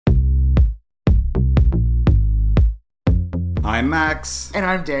I'm Max. And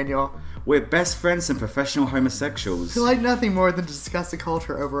I'm Daniel. We're best friends and professional homosexuals. Who like nothing more than to discuss the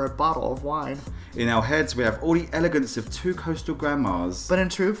culture over a bottle of wine. In our heads, we have all the elegance of two coastal grandmas. But in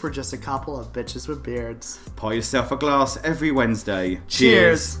truth, we're just a couple of bitches with beards. Pour yourself a glass every Wednesday.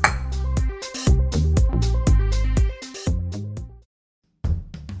 Cheers!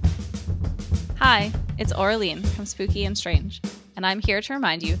 Hi, it's Orlean from Spooky and Strange, and I'm here to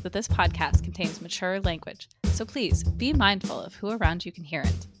remind you that this podcast contains mature language, so please be mindful of who around you can hear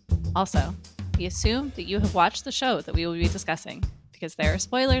it. Also, we assume that you have watched the show that we will be discussing, because there are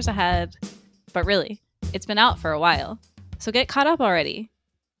spoilers ahead, but really, it's been out for a while, so get caught up already.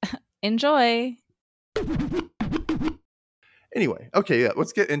 Enjoy! Anyway, okay, yeah,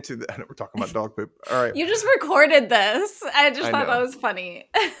 let's get into the... I know we're talking about dog poop. All right. You just recorded this. I thought that was funny.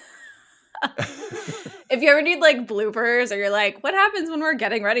 If you ever need like bloopers or you're like, what happens when we're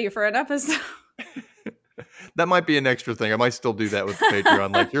getting ready for an episode? That might be an extra thing. I might still do that with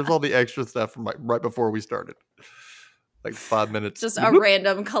Patreon. Like, here's all the extra stuff from right before we started. Like 5 minutes. Just a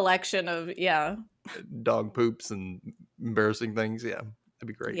random collection of, dog poops and embarrassing things. Yeah, that'd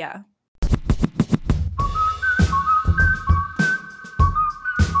be great. Yeah.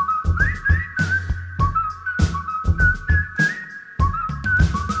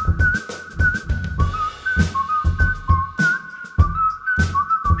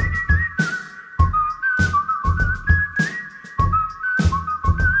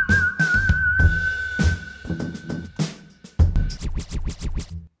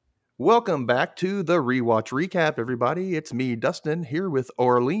 Welcome back to the Rewatch Recap, everybody. It's me, Dustin, here with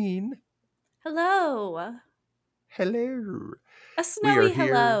Orlean. Hello. Hello. A snowy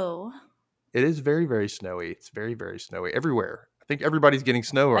hello. It is very, very snowy. It's very, very snowy everywhere. I think everybody's getting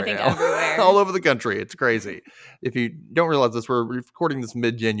snow right now. Everywhere. All over the country. It's crazy. If you don't realize this, we're recording this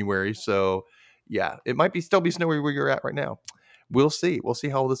mid-January, so yeah, it might still be snowy where you're at right now. We'll see. We'll see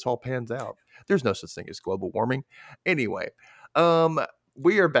how this all pans out. There's no such thing as global warming. Anyway,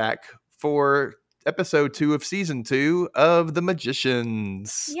 we are back for episode 2 of season 2 of The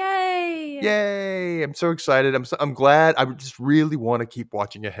Magicians. Yay! I'm so excited. I'm glad. I just really want to keep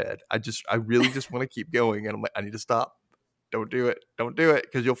watching ahead. I really just want to keep going, and I'm like, I need to stop. Don't do it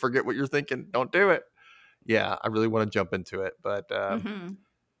because you'll forget what you're thinking. Don't do it. Yeah, I really want to jump into it, but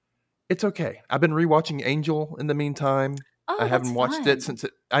it's okay. I've been rewatching Angel in the meantime. I haven't watched it since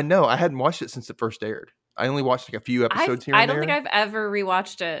I hadn't watched it since it first aired. I only watched like a few episodes here and there. I don't think I've ever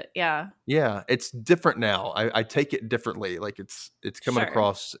rewatched it. Yeah. Yeah, it's different now. I take it differently. Like it's coming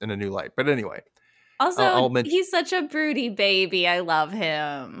across in a new light. But anyway. Also, he's such a broody baby. I love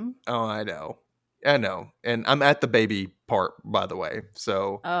him. Oh, I know. And I'm at the baby part, by the way.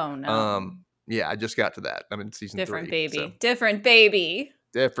 So oh no. Yeah, I just got to that. I'm in season 3. Different baby. So. Different baby.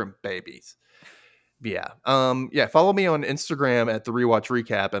 Different babies. Yeah. Follow me on Instagram at the Rewatch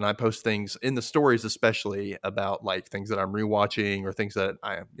Recap, and I post things in the stories, especially about like things that I'm rewatching or things that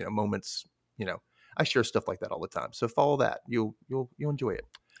I, moments, I share stuff like that all the time. So follow that. You'll enjoy it.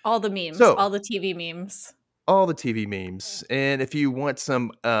 All the memes, all the TV memes. All the TV memes. And if you want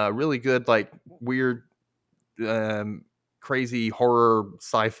some really good, like weird, crazy horror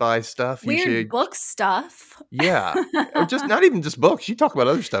sci-fi stuff, weird book stuff. Yeah. Or just not even just books. You talk about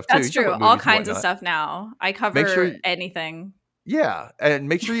other stuff too. That's true. All kinds of stuff now. I cover anything. Yeah. And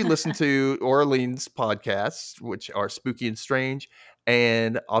make sure you listen to Orlean's podcasts, which are Spooky and Strange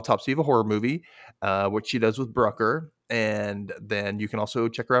and Autopsy of a Horror Movie, which she does with Brucker. And then you can also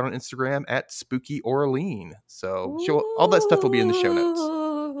check her out on Instagram at Spooky Orlean. So all that stuff will be in the show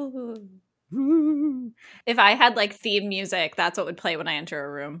notes. If I had like theme music, that's what would play when I enter a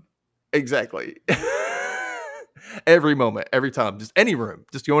room. Exactly. Every moment, every time, just any room,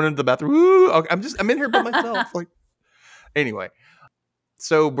 just going into the bathroom. Woo, I'm in here by myself. Like, anyway,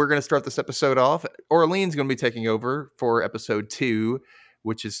 so we're going to start this episode off. Orlean's going to be taking over for episode 2,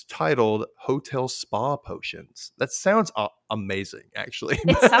 which is titled Hotel Spa Potions. That sounds amazing, actually.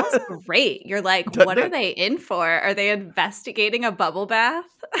 It sounds great. You're like, what are they in for? Are they investigating a bubble bath?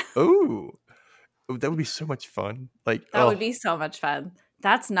 Ooh, that would be so much fun. Like that would be so much fun.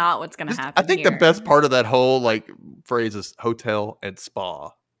 That's not what's going to happen. I think the best part of that whole like phrase is hotel and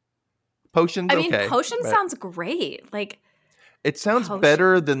spa. Potions. I mean, potion sounds great. Like it sounds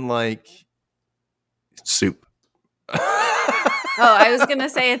better than like soup. I was going to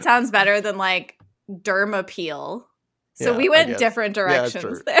say it sounds better than like derma peel. So we went different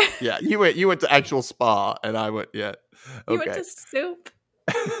directions there. Yeah, you went to actual spa, and I went You went to soup.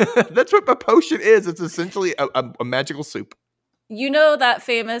 That's what a potion is. It's essentially a magical soup. You know that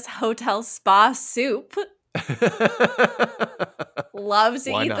famous hotel spa soup. Love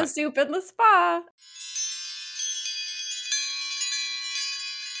to eat the soup in the spa.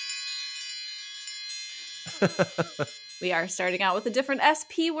 We are starting out with a different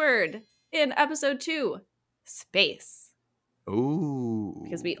SP word in episode 2, space. Ooh.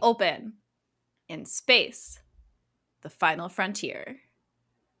 Because we open in space, the final frontier.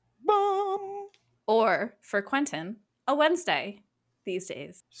 Bum. Or, for Quentin, a Wednesday these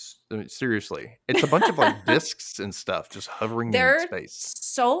days. I mean, seriously. It's a bunch of like discs and stuff just hovering There in are space.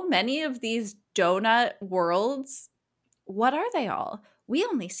 so many of these donut worlds. What are they all? We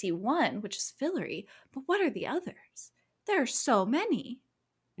only see one, which is Fillory, but what are the others? There are so many.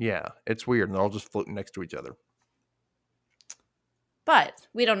 Yeah, it's weird. And they're all just floating next to each other. But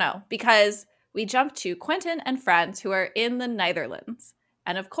we don't know because we jump to Quentin and friends who are in the Netherlands.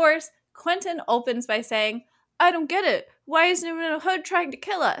 And of course, Quentin opens by saying, I don't get it. Why isn't anyone in a hood trying to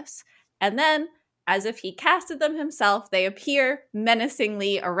kill us? And then, as if he casted them himself, they appear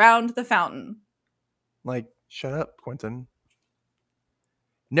menacingly around the fountain. Like, shut up, Quentin.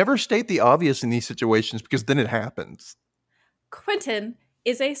 Never state the obvious in these situations because then it happens. Quentin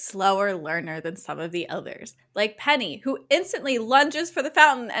is a slower learner than some of the others, like Penny, who instantly lunges for the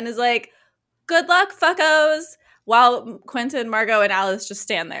fountain and is like, good luck, fuckos, while Quentin, Margot, and Alice just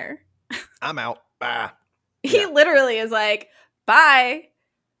stand there. I'm out. Bye. He literally is like, bye.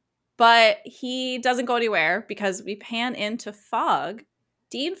 But he doesn't go anywhere because we pan into Fogg,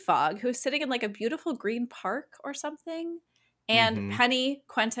 Dean Fogg, who's sitting in like a beautiful green park or something. And Penny,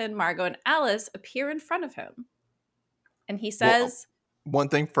 Quentin, Margot, and Alice appear in front of him. And he says, one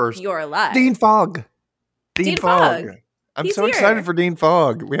thing first. You're alive. Dean Fogg. Dean Fogg. I'm He's so here. excited for Dean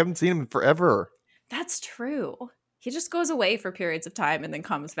Fogg. We haven't seen him in forever. That's true. He just goes away for periods of time and then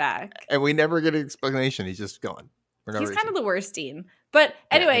comes back. And we never get an explanation. He's just gone. He's kind of the worst Dean. But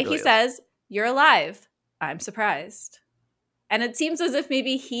anyway, he says, you're alive. I'm surprised. And it seems as if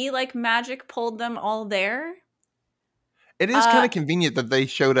maybe he, like, magic pulled them all there. It is kind of convenient that they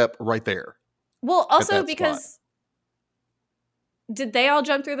showed up right there. Well, also because did they all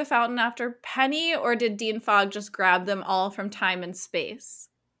jump through the fountain after Penny, or did Dean Fogg just grab them all from time and space?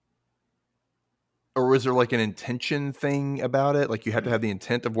 Or was there like an intention thing about it? Like you had to have the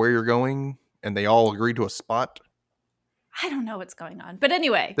intent of where you're going and they all agreed to a spot? I don't know what's going on. But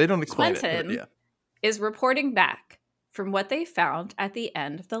anyway, they don't explain Quentin is reporting back from what they found at the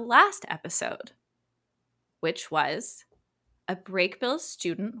end of the last episode, which was a Brakebill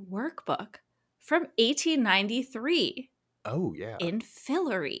student workbook from 1893. Oh, yeah. In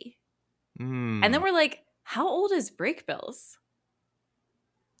Fillory. And then we're like, how old is Brakebills?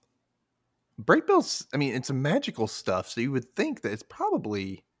 Brakebills, I mean, it's a magical stuff, so you would think that it's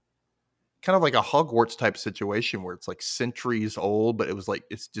probably kind of like a Hogwarts type situation where it's like centuries old, but it was like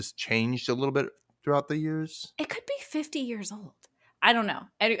it's just changed a little bit throughout the years. It could be 50 years old. I don't know.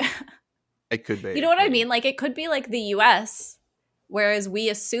 It could be. You know what I mean? Like it could be like the US, whereas we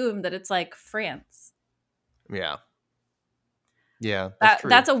assume that it's like France. Yeah. Yeah,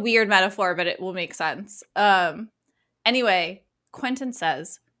 that's a weird metaphor, but it will make sense. Anyway, Quentin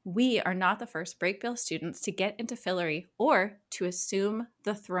says, we are not the first Brakebill students to get into Fillory or to assume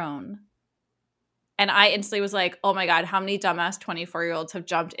the throne. And I instantly was like, oh my God, how many dumbass 24-year-olds have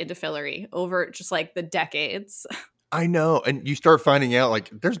jumped into Fillory over just like the decades? I know. And you start finding out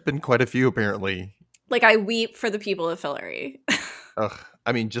like there's been quite a few apparently. Like I weep for the people of Fillory. Ugh.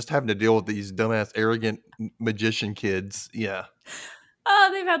 I mean, just having to deal with these dumbass, arrogant magician kids. Yeah. Oh,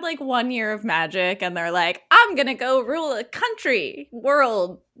 they've had like 1 year of magic and they're like, I'm going to go rule a country,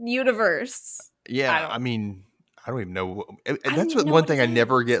 world, universe. Yeah. I mean, I don't even know. That's one thing I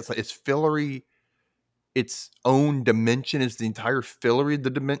never get. It's Fillory, its own dimension is the entire Fillory, the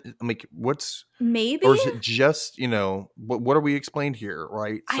dimension. I mean, what's maybe? Or is it just, what are we explained here?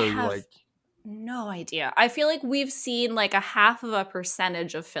 Right. So you're like. No idea. I feel like we've seen like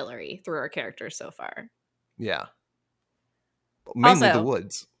 0.5% of Fillory through our characters so far. Yeah. Mainly also, the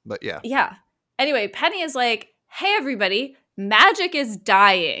woods, but yeah. Yeah. Anyway, Penny is like, hey, everybody, magic is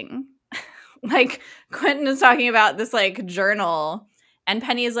dying. Like, Quentin is talking about this like journal, and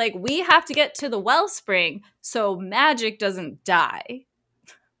Penny is like, we have to get to the wellspring so magic doesn't die.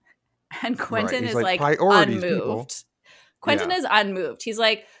 And Quentin is like unmoved. People. Quentin is unmoved. He's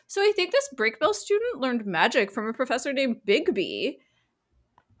like, so I think this Brakebill student learned magic from a professor named Bigby.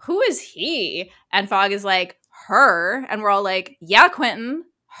 Who is he? And Fogg is like, her. And we're all like, yeah, Quentin,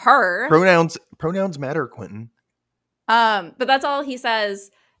 her. Pronouns matter, Quentin. But that's all he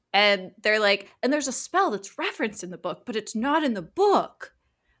says. And they're like, and there's a spell that's referenced in the book, but it's not in the book.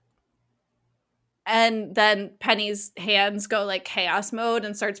 And then Penny's hands go like chaos mode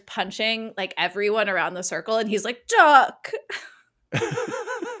and starts punching like everyone around the circle. And he's like, duck.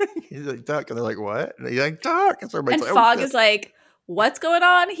 He's like, duck. And they're like, what? And he's like, duck. And, and Fogg is like, what's going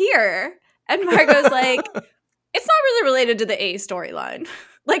on here? And Margot's like, it's not really related to the A storyline.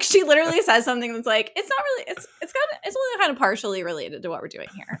 Like, she literally says something that's like, it's not really, it's only kind of partially related to what we're doing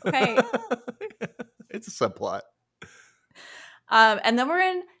here. Okay. It's a subplot. And then we're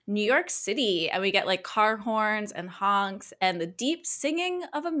in New York City, and we get like car horns and honks and the deep singing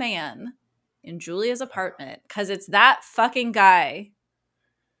of a man in Julia's apartment, because it's that fucking guy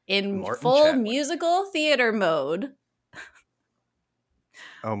in Martin full Chatwin. musical theater mode.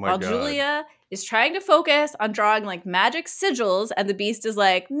 Oh my While God. Julia is trying to focus on drawing like magic sigils, and the Beast is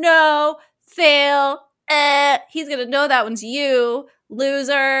like, no, fail, he's gonna know that one's you,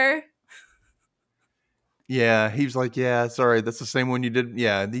 loser. Yeah, he was like, yeah, sorry, that's the same one you did.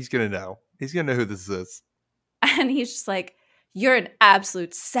 Yeah, he's gonna know. He's gonna know who this is. And he's just like, you're an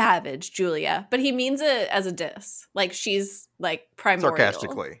absolute savage, Julia. But he means it as a diss. Like, she's like primordial.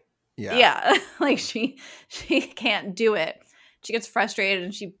 Sarcastically. Yeah. Yeah. Like, she can't do it. She gets frustrated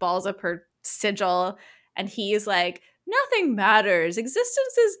and she balls up her sigil. And he's like, nothing matters.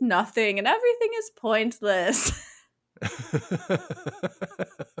 Existence is nothing and everything is pointless.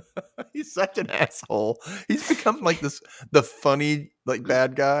 He's such an asshole. He's become like the funny like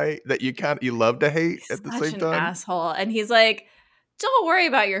bad guy that you love to hate at the same Such time. an asshole. And he's like, don't worry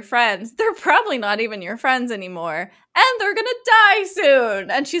about your friends. They're probably not even your friends anymore. And they're gonna die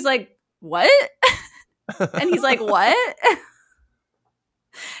soon. And she's like, what? And he's like, what?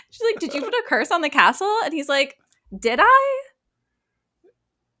 She's like, did you put a curse on the castle? And he's like, did I?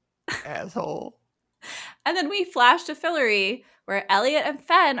 Asshole. And then we flash to Fillory, where Elliot and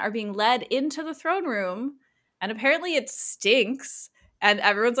Fen are being led into the throne room. And apparently it stinks. And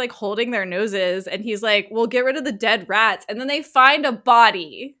everyone's like holding their noses. And he's like, well, get rid of the dead rats. And then they find a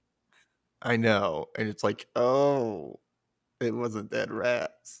body. I know. And it's like, oh, it wasn't dead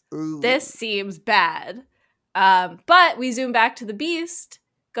rats. Ooh. This seems bad. But we zoom back to the Beast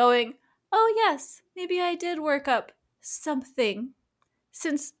going, oh, yes, maybe I did work up something.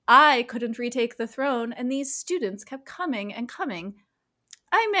 Since I couldn't retake the throne and these students kept coming and coming,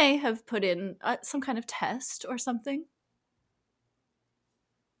 I may have put in some kind of test or something.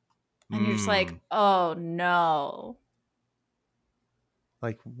 And you're just like, oh, no.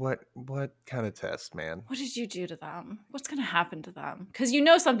 Like, what kind of test, man? What did you do to them? What's going to happen to them? Because you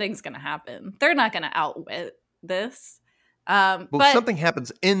know something's going to happen. They're not going to outwit this. But something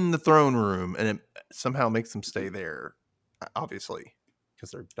happens in the throne room, and it somehow makes them stay there, obviously,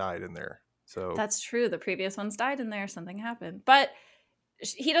 because they're died in there. So that's true. The previous ones died in there. Something happened. But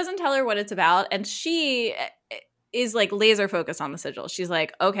he doesn't tell her what it's about, and she is like laser focused on the sigil. She's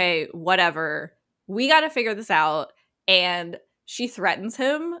like, okay, whatever. We got to figure this out. And she threatens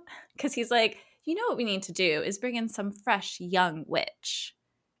him because he's like, you know what we need to do is bring in some fresh young witch.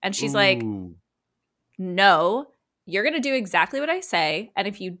 And she's like, no, you're going to do exactly what I say. And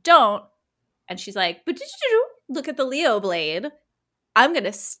if you don't, and she's like, but look at the Leo blade. I'm going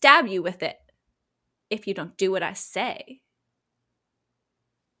to stab you with it if you don't do what I say.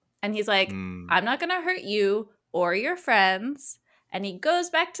 And he's like, I'm not going to hurt you or your friends. And he goes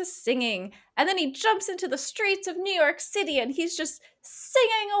back to singing. And then he jumps into the streets of New York City and he's just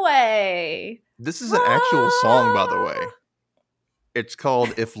singing away. This is an actual song, by the way. It's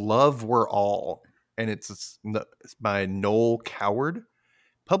called If Love Were All. And it's by Noel Coward,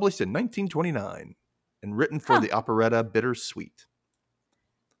 published in 1929 and written for the operetta Bittersweet.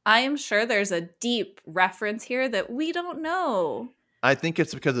 I am sure there's a deep reference here that we don't know. I think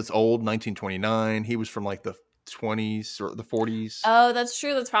it's because it's old, 1929. He was from like the 20s or the 40s. Oh, that's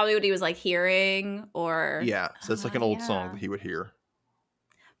true. That's probably what he was like hearing or... Yeah, so it's like an old song that he would hear.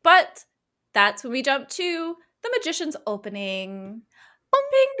 But that's when we jump to the magician's opening.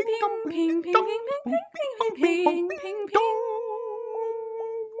 Ping, ping, ping, ping, ping, ping, ping, ping, ping, ping.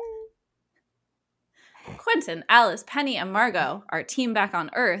 Quentin, Alice, Penny, and Margot, our team back on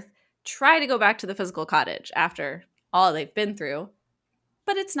Earth, try to go back to the physical cottage after all they've been through,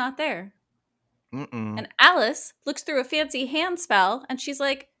 but it's not there. And Alice looks through a fancy hand spell, and she's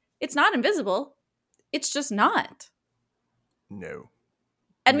like, it's not invisible. It's just not. No.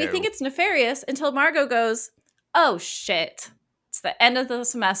 And we think it's nefarious until Margot goes, oh, shit. It's the end of the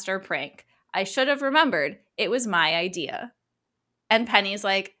semester prank. I should have remembered. It was my idea. And Penny's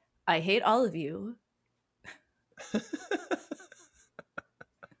like, I hate all of you.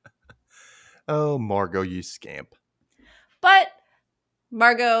 Oh, Margot, you scamp. But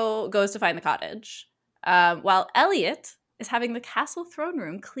Margot goes to find the cottage, while Elliot is having the castle throne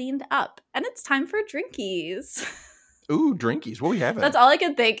room cleaned up. And it's time for drinkies. Ooh, drinkies. What are we having? That's all I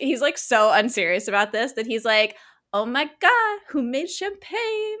can think. He's like so unserious about this that he's like, oh my God, who made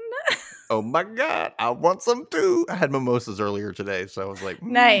champagne? Oh my God, I want some too. I had mimosas earlier today, so I was like,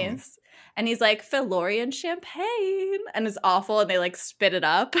 Nice. And he's like, Felurian champagne. And it's awful. And they like spit it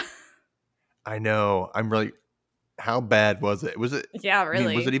up. I know. I'm really. How bad was it? Was it? Yeah, I mean,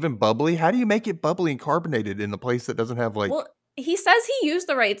 was it really. even bubbly? How do you make it bubbly and carbonated in a place that doesn't have like? Well, he says he used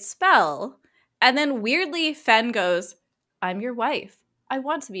the right spell. And then weirdly, Fen goes, I'm your wife. I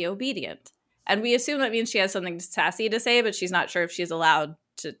want to be obedient. And we assume that means she has something sassy to say, but she's not sure if she's allowed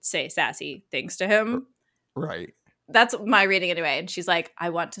to say sassy things to him. Right. That's my reading anyway. And she's like,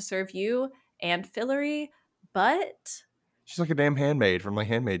 I want to serve you and Fillory, but... She's like a damn handmaid from like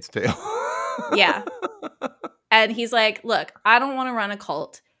Handmaid's Tale. Yeah. And he's like, look, I don't want to run a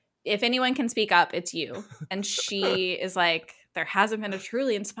cult. If anyone can speak up, it's you. And she is like, there hasn't been a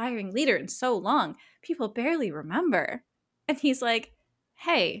truly inspiring leader in so long. People barely remember. And he's like,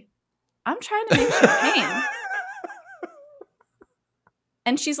 hey, I'm trying to make champagne.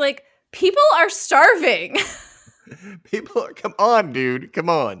 And she's like, people are starving. People, come on, dude. Come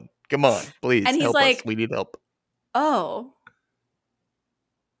on. Please. And he's help like, us. We need help. oh,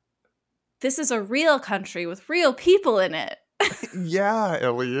 this is a real country with real people in it. Yeah,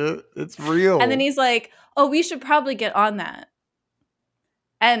 Elliot. It's real. And then he's like, oh, we should probably get on that.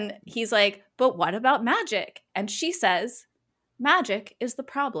 And he's like, but what about magic? And she says, magic is the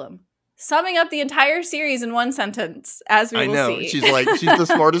problem. Summing up the entire series in one sentence, as we will see. She's like, she's the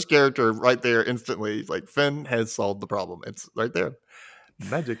smartest character right there instantly. Like, Finn has solved the problem. It's right there.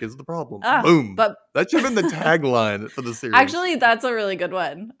 Magic is the problem. Boom. But that should have been the tagline for the series. Actually, that's a really good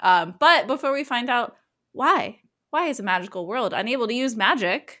one. But before we find out why is a magical world unable to use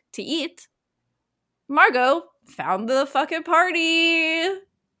magic to eat, Margot found the fucking party.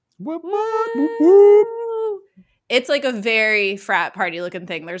 Whoop, whoop, whoop, whoop. It's like a very frat party looking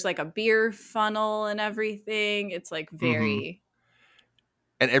thing. There's like a beer funnel and everything. It's like very...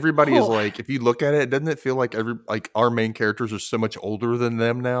 And everybody is like, if you look at it, doesn't it feel like our main characters are so much older than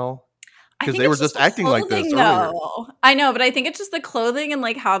them now? Because they were just acting like this earlier. I know, but I think it's just the clothing and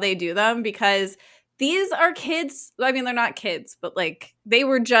like how they do them, because these are kids. I mean, they're not kids, but like they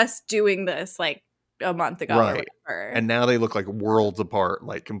were just doing this like a month ago or whatever. And now they look like worlds apart,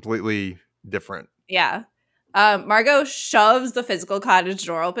 like completely different. Yeah. Margot shoves the physical cottage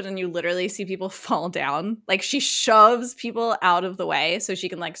door open and you literally see people fall down. Like she shoves people out of the way so she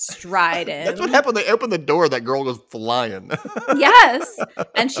can like stride in. That's what happened. They opened the door. That girl goes flying. Yes.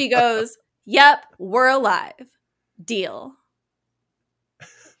 And she goes, yep, we're alive. Deal.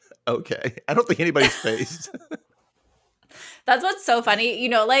 Okay. I don't think anybody's phased. That's what's so funny. You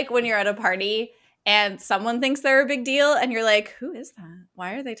know, like when you're at a party and someone thinks they're a big deal and you're like, who is that?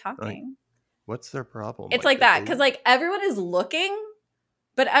 Why are they talking? Like, what's their problem? It's like that. Because like everyone is looking,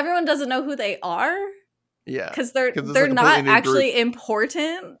 but everyone doesn't know who they are. Yeah. Because they're not actually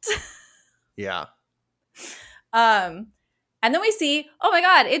important. Yeah. And then we see, oh my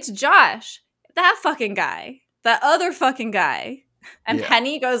God, it's Josh. That fucking guy. That other fucking guy. And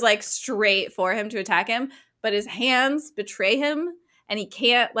Penny goes like straight for him to attack him, but his hands betray him and he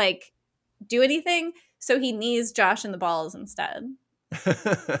can't like do anything. So he knees Josh in the balls instead.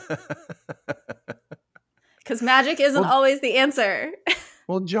 Because magic isn't always the answer.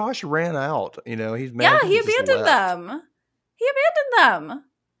 Well, Josh ran out. You know, he's mad. Yeah, he abandoned them. He abandoned them.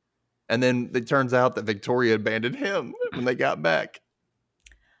 And then it turns out that Victoria abandoned him when they got back.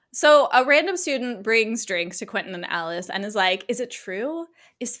 So a random student brings drinks to Quentin and Alice and is like, is it true?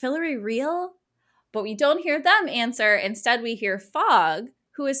 Is Fillory real? But we don't hear them answer. Instead, we hear Fogg,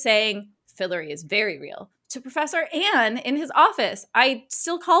 who is saying, Fillory is very real. To Professor Anne in his office. I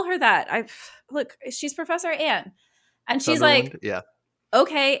still call her that. Look, she's Professor Anne. And she's like, yeah,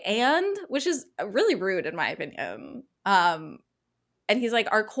 okay, and? Which is really rude in my opinion. And he's like,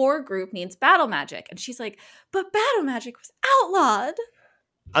 our core group needs battle magic. And she's like, but battle magic was outlawed.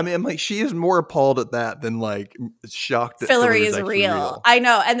 I mean, like, she is more appalled at that than like shocked that Fillory is real. I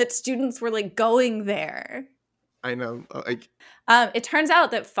know. And that students were like going there. I know. It turns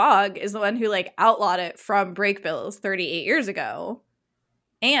out that Fogg is the one who like outlawed it from break bills 38 years ago.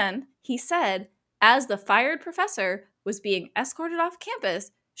 And he said, as the fired professor was being escorted off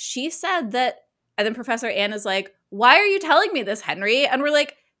campus, she said that, and then Professor Anne is like, why are you telling me this, Henry? And we're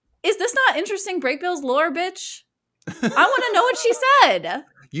like, is this not interesting break bills lore, bitch? I want to know what she said.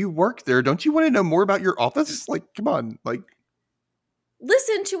 You work there. Don't you want to know more about your office? Like, come on. Like,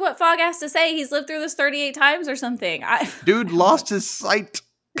 listen to what Fogg has to say. He's lived through this 38 times or something. Dude lost his sight.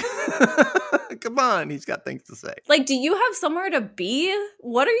 Come on. He's got things to say. Like, do you have somewhere to be?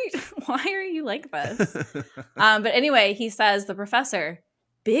 Why are you like this? But anyway, he says, the professor,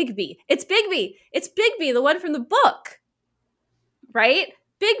 Bigby. It's Bigby. It's Bigby, the one from the book. Right?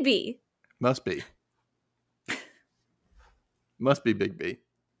 Bigby. Must be. Must be Bigby.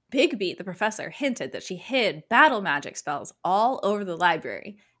 Bigby, the professor, hinted that she hid battle magic spells all over the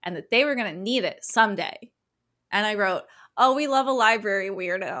library and that they were going to need it someday. And I wrote, oh, we love a library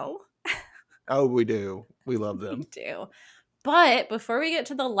weirdo. Oh, we do. We love We them. do. But before we get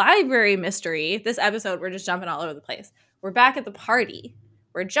to the library mystery, this episode, we're just jumping all over the place. We're back at the party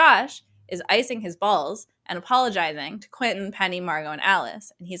where Josh is icing his balls and apologizing to Quentin, Penny, Margot, and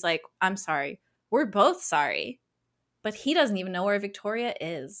Alice. And he's like, I'm sorry. We're both sorry. But he doesn't even know where Victoria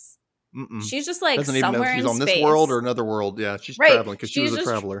is. Mm-mm. She's just like Doesn't even know somewhere if she's in on space. this world or another world. Yeah, she's Right. traveling because she She's was a just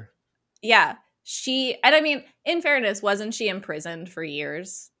traveler. Yeah. And I mean, in fairness, wasn't she imprisoned for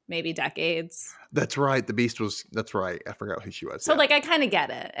years? Maybe decades? That's right. The Beast was. That's right. I forgot who she was. So, yeah. like, I kind of get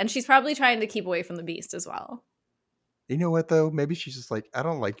it. And she's probably trying to keep away from the Beast as well. You know what, though? Maybe she's just like, I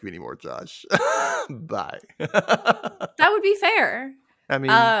don't like you anymore, Josh. Bye. That would be fair. I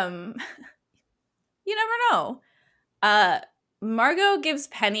mean, You never know. Margot gives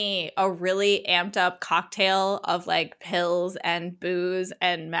Penny a really amped up cocktail of like pills and booze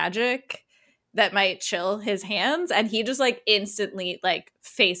and magic that might chill his hands, and he just like instantly like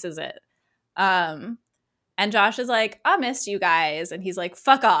faces it. And Josh is like, I missed you guys, and he's like,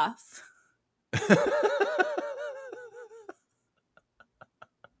 fuck off.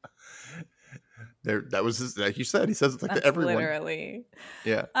 that was his, like you said, he says it like That's to everyone. literally.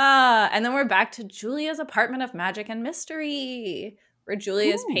 Yeah. And then we're back to Julia's apartment of magic and mystery, where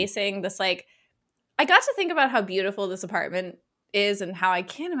Julia is pacing this like. I got to think about how beautiful this apartment is and how I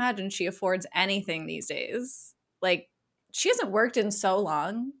can't imagine she affords anything these days. Like, she hasn't worked in so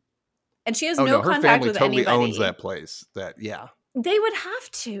long, and she has no her contact family with totally anybody. owns that place. Yeah, They would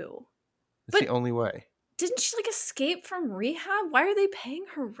have to. it's But- the only way. Didn't she like escape from rehab? Why are they paying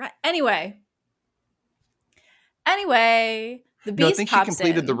her rent? Anyway, the Beast No, I think she pops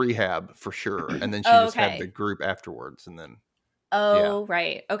completed in. the rehab for sure, and then she Oh, just had okay. the group afterwards, and then Oh,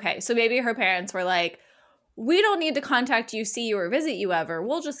 right. Okay. So maybe her parents were like, we don't need to contact you, see you, or visit you ever.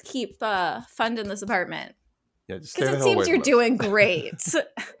 We'll just keep funding this apartment. yeah, just stay Because the it hell away seems you're from us. doing great.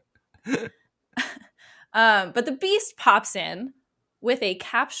 But the Beast pops in with a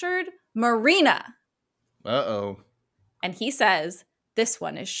captured Marina. Uh-oh. And he says, this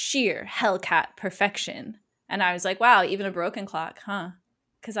one is sheer Hellcat perfection. And I was like, wow, even a broken clock, huh?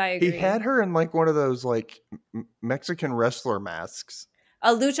 Because I agree. He had her in like one of those like Mexican wrestler masks.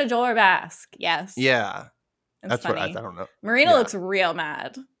 A luchador mask, yes. Yeah, That's what funny. I don't know. Marina Yeah. looks real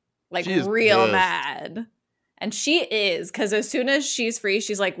mad. Like, She is real pissed. mad. And she is, because as soon as she's free,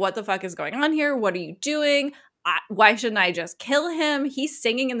 she's like, what the fuck is going on here? What are you doing? Why shouldn't I just kill him? He's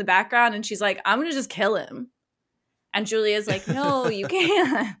singing in the background, and she's like, I'm going to just kill him. And Julia's like, no, you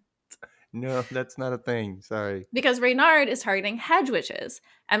can't. No, that's not a thing. Sorry. Because Reynard is targeting hedge witches.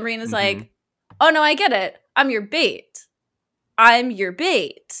 And Marina's like, oh, no, I get it. I'm your bait. I'm your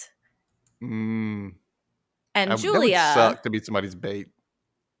bait. Mm. And That Julia... would suck to be somebody's bait.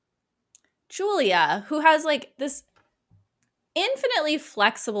 Julia, who has like this infinitely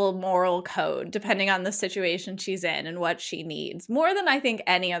flexible moral code depending on the situation she's in and what she needs, more than I think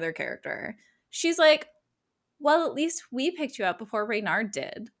any other character. She's like, well, at least we picked you up before Reynard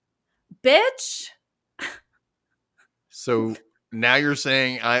did. Bitch! So now you're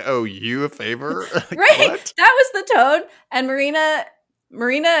saying I owe you a favor? Like, Right? what? That was the tone. And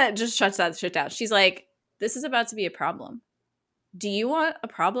Marina just shuts that shit down. She's like, this is about to be a problem. Do you want a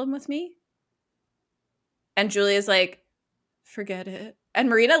problem with me? And Julia's like, forget it. And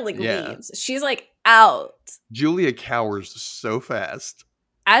Marina like leaves. She's like out. Julia cowers so fast.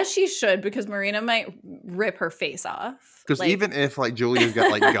 As she should, because Marina might rip her face off. Because Like, even if like Julia's got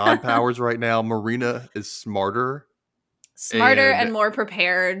like god powers right now, Marina is smarter smarter and- and more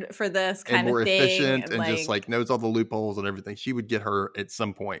prepared for this and kind more of thing. efficient and just like knows all the loopholes and everything. She would get her at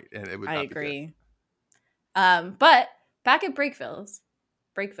some point, and it would. I not be good. agree. But back at Breakbills,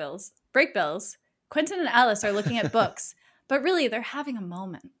 Quentin and Alice are looking at books, but really they're having a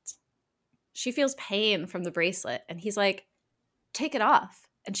moment. She feels pain from the bracelet, and he's like, take it off.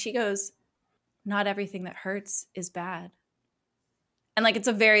 And she goes, not everything that hurts is bad. And like, it's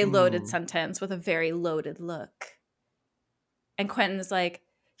a very loaded sentence with a very loaded look. And Quentin is like,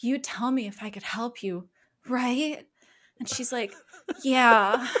 you tell me if I could help you, right? And she's like,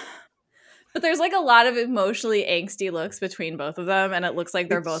 yeah. But there's like a lot of emotionally angsty looks between both of them, and it looks like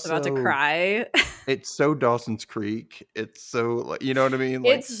they're It's both about to so- cry. It's so Dawson's Creek. It's so like, you know what I mean?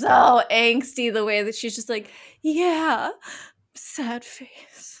 Like, It's so angsty the way that she's just like, yeah, sad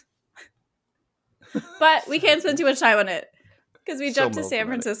face. But we can't spend too much time on it because we So jump to San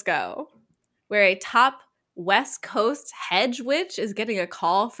melodramatic. Francisco, where a top West Coast hedge witch is getting a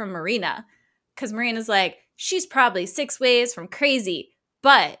call from Marina, because Marina's like, she's probably 6 ways from crazy,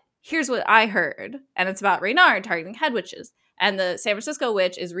 But here's what I heard, and it's about Reynard targeting head witches. And the San Francisco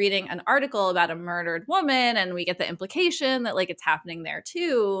witch is reading an article about a murdered woman, and we get the implication that, like, it's happening there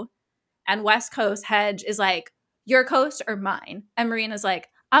too. And West Coast Hedge is like, your coast or mine? And Marina's like,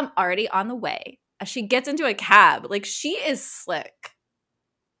 I'm already on the way. As she gets into a cab. Like, she is slick.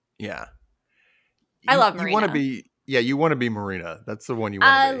 Yeah. I love Marina. You want to be Marina. That's the one you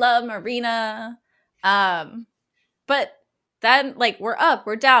want to be. I love Marina. But then, like, we're up,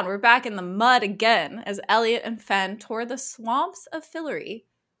 we're down, we're back in the mud again as Elliot and Fen tour the swamps of Fillory,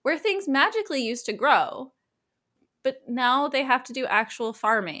 where things magically used to grow. But now they have to do actual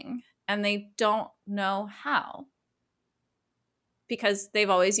farming, and they don't know how. Because they've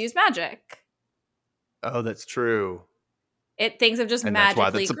always used magic. Oh, that's true. Things have just And magically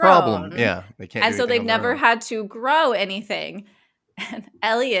that's why that's a grown. problem. Yeah, they can't. And do so anything they've on their never own. had to grow anything. And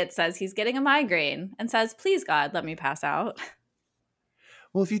Elliot says he's getting a migraine and says, please, God, let me pass out.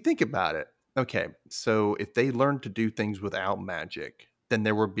 Well, if you think about it, okay, so if they learned to do things without magic, then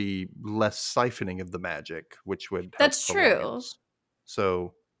there would be less siphoning of the magic, which would help That's the true. Lions.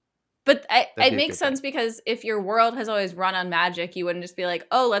 So, But be it a makes good sense because if your world has always run on magic, you wouldn't just be like,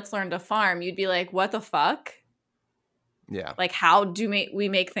 oh, let's learn to farm. You'd be like, what the fuck? yeah. Like, how do we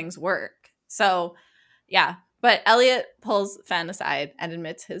make things work? So, yeah. But Elliot pulls Fen aside and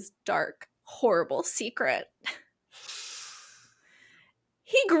admits his dark, horrible secret.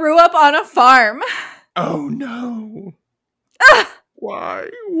 He grew up on a farm. Oh no! Ah! Why?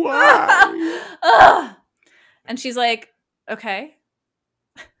 Ah! And she's like, okay.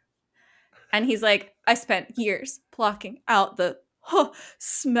 And he's like, I spent years blocking out the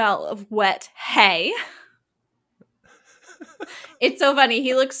smell of wet hay. It's so funny.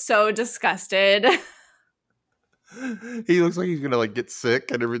 He looks so disgusted. He looks like he's gonna like get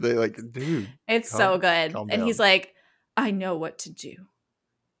sick and everything. Like, dude, It's so good. calm And down. he's like, I know what to do,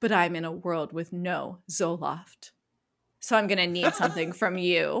 but I'm in a world with no Zoloft. So I'm going to need something from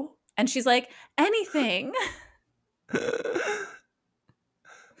you. And she's like, anything.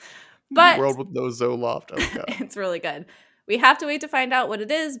 But world with no Zoloft. Oh god. it's really good. We have to wait to find out what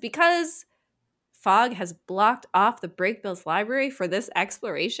it is because Fogg has blocked off the Brakebills library for this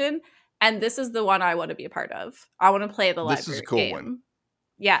exploration. And this is the one I want to be a part of. I want to play the library This is a cool game. one.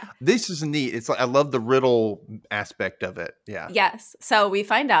 Yeah. This is neat. It's like I love the riddle aspect of it. Yeah. Yes. So we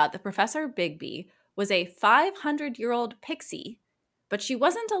find out that Professor Bigby was a 500-year-old pixie, but she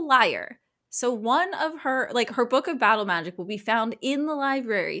wasn't a liar. So one of her book of battle magic will be found in the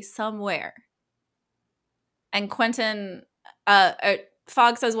library somewhere. And Quentin,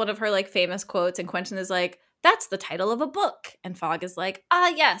 Fogg says one of her like famous quotes, and Quentin is like, that's the title of a book. And Fogg is like, ah,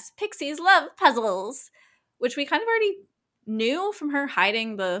 yes, pixies love puzzles, which we kind of already knew from her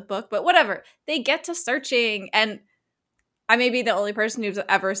hiding the book, but whatever. They get to searching, and I may be the only person who's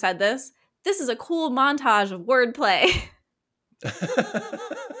ever said this. This is a cool montage of wordplay.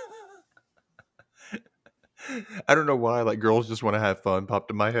 I don't know why, like girls just want to have fun popped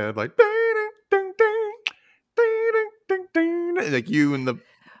in my head, like ding, ding, ding, ding, ding, ding, ding, like you in the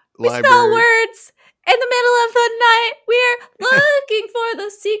We library. spell words in the middle of the night. We're looking for the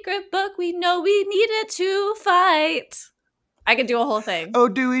secret book. We know we needed to fight. I could do a whole thing. Oh,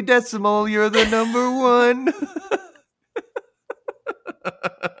 Dewey Decimal, you're the number one.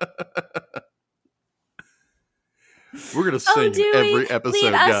 We're gonna sing Dewey, every episode,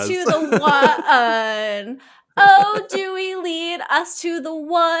 lead us guys. to the one. Oh, Dewey, lead us to the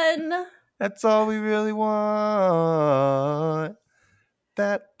one. That's all we really want.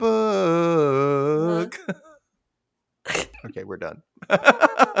 That book. Okay, we're done.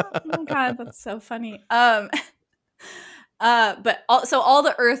 Oh God, that's so funny. But all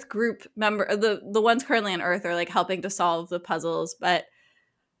the Earth group the ones currently on Earth are like helping to solve the puzzles, but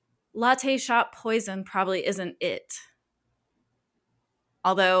latte shop poison probably isn't it.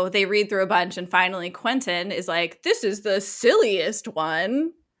 Although they read through a bunch, and finally Quentin is like, "This is the silliest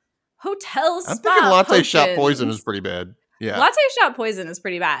one." Hotel spa I'm thinking latte potions. shop poison is pretty bad. Yeah. Latte shop poison is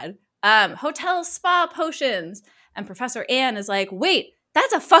pretty bad. Hotel spa potions. And Professor Anne is like, wait,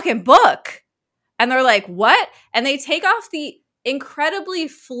 that's a fucking book. And they're like, what? And they take off the incredibly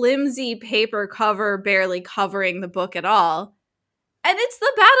flimsy paper cover, barely covering the book at all. And it's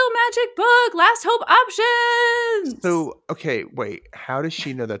the Battle Magic book, Last Hope Options. So, okay, wait. How does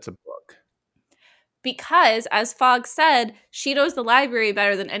she know that's a book? Because, as Fogg said, she knows the library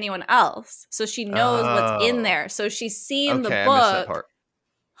better than anyone else. So she knows what's in there. So she's seen the I missed that book, part.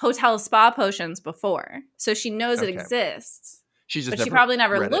 Hotel Spa Potions, before. So she knows it Okay. exists. She But she probably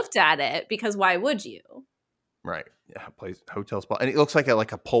never read looked at it, because why would you? Right. Yeah, plays Hotel Spa. And it looks like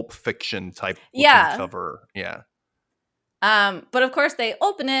a Pulp Fiction type Yeah. cover. Yeah. But of course they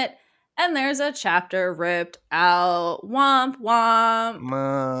open it and there's a chapter ripped out. Womp womp.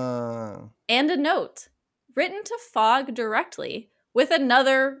 And a note written to Fogg directly with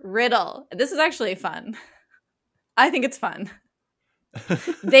another riddle. This is actually fun. I think it's fun.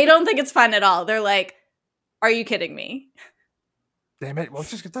 They don't think it's fun at all. They're like, are you kidding me? Damn it. Well,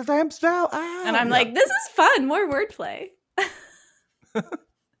 just get the damn spell. Ah, and I'm like, this is fun. More wordplay.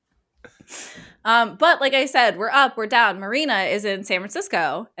 But like I said, we're up, we're down. Marina is in San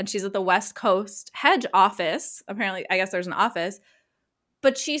Francisco and she's at the West Coast Hedge office. Apparently, I guess there's an office.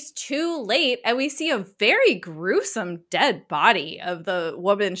 But she's too late and we see a very gruesome dead body of the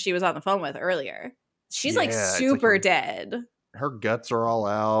woman she was on the phone with earlier. She's like super dead. Her guts are all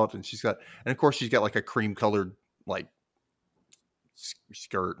out and of course she's got like a cream colored like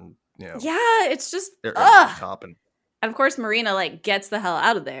skirt and yeah, it's just top and of course Marina like gets the hell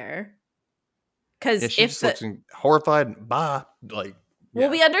out of there because she just looks horrified and well,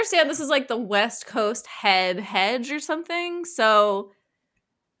 we understand this is like the West Coast hedge or something, so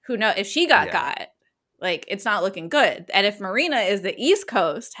who knows if she got like it's not looking good. And if Marina is the East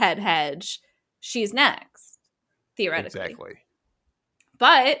Coast hedge, she's next theoretically. Exactly.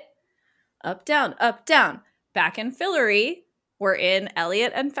 But up down back in Fillory, we're in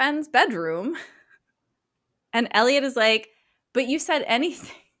Elliot and Fenn's bedroom. And Elliot is like, but you said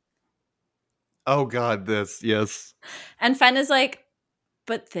anything. Oh, God, this. Yes. And Fenn is like,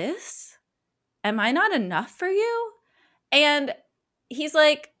 but this? Am I not enough for you? And he's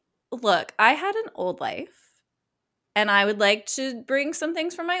like, look, I had an old life. And I would like to bring some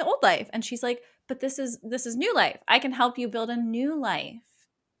things from my old life. And she's like, but this is new life. I can help you build a new life.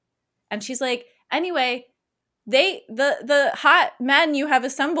 And she's like, anyway, the hot men you have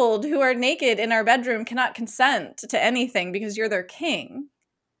assembled who are naked in our bedroom cannot consent to anything because you're their king.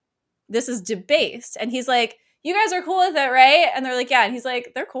 This is debased. And he's like, you guys are cool with it, right? And they're like, yeah. And he's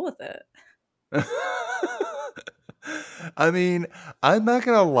like, they're cool with it. I mean, I'm not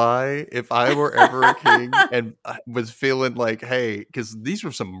going to lie. If I were ever a king and I was feeling like, hey, because these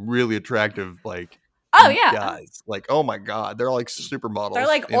were some really attractive, like, guys. Like, oh my God. They're like supermodels. They're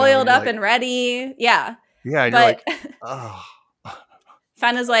like oiled up and ready. Yeah. Yeah. And you're like, oh.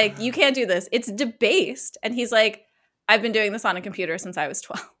 Fenn is like, you can't do this. It's debased. And he's like, I've been doing this on a computer since I was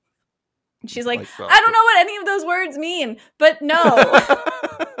 12. And she's like, I don't know what any of those words mean, but no.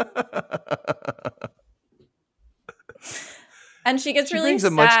 And she gets really brings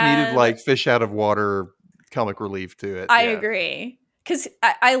sad. A much needed like fish out of water comic relief to it. I agree. Because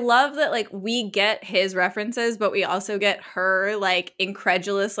I love that like we get his references, but we also get her like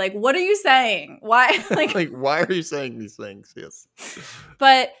incredulous, like, what are you saying? Why? Like, why are you saying these things? Yes.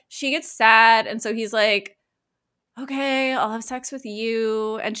 But she gets sad. And so he's like, okay, I'll have sex with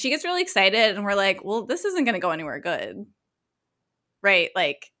you. And she gets really excited. And we're like, well, this isn't going to go anywhere good. Right?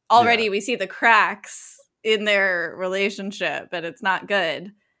 Like already we see the cracks in their relationship and it's not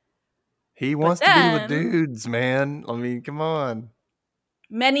good. He wants to be with dudes, man. I mean, come on.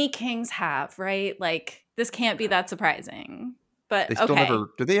 Many kings have, right? Like this can't be that surprising. But they still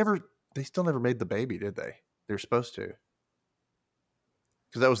they still never made the baby, did they? They're supposed to.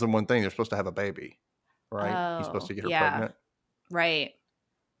 Because that was the one thing, they're supposed to have a baby. Right? He's supposed to get her pregnant. Right.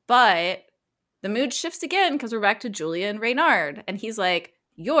 But the mood shifts again because we're back to Julia and Reynard. And he's like,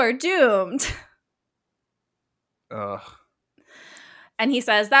 you're doomed. Ugh. And he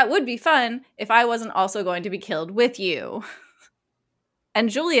says, that would be fun if I wasn't also going to be killed with you. And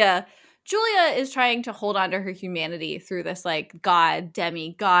Julia is trying to hold on to her humanity through this like god,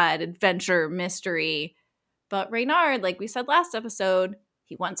 demigod, adventure, mystery. But Reynard, like we said last episode,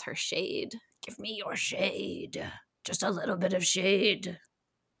 he wants her shade. Give me your shade. Just a little bit of shade.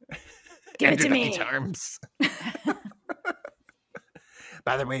 Give it to me. Charms.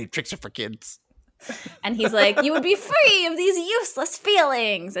 By the way, tricks are for kids. And he's like, you would be free of these useless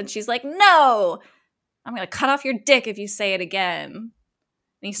feelings. And she's like, no, I'm going to cut off your dick if you say it again.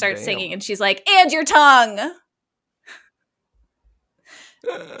 And he starts singing and she's like, and your tongue.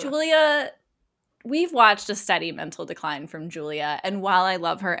 Julia, we've watched a steady mental decline from Julia. And while I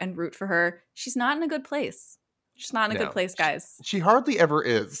love her and root for her, she's not in a good place. She's not in a good place, guys. She hardly ever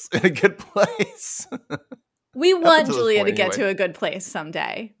is in a good place. We want Julia to get to a good place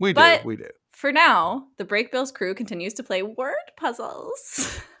someday. We do. For now, the Breakbills crew continues to play word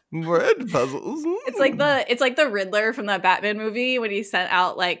puzzles. Word puzzles. It's like the Riddler from that Batman movie when he sent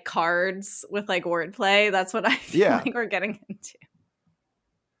out like cards with like wordplay. That's what I feel like we're getting into.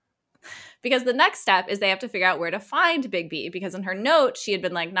 Because the next step is they have to figure out where to find Big B. Because in her note, she had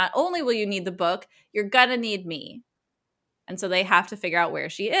been like, not only will you need the book, you're gonna need me. And so they have to figure out where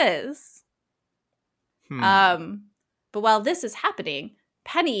she is. But while this is happening,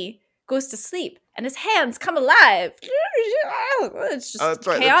 Penny goes to sleep and his hands come alive. It's just That's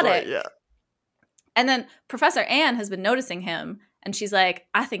right. chaotic. That's right. Yeah. And then Professor Anne has been noticing him, and she's like,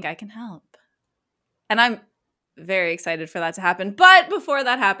 I think I can help. And I'm very excited for that to happen. But before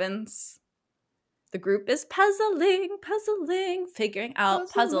that happens, the group is puzzling, figuring out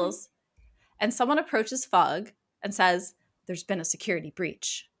puzzles. And someone approaches Fogg and says, there's been a security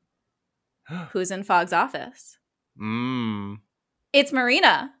breach. Who's in Fogg's office? It's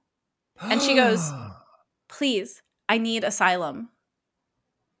Marina. And she goes, please, I need asylum.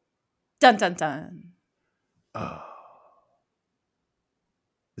 Dun, dun, dun. Oh.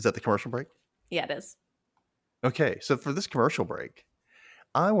 Is that the commercial break? Yeah, it is. Okay, so for this commercial break,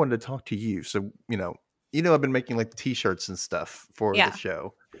 I wanted to talk to you. So, I've been making like the t-shirts and stuff for the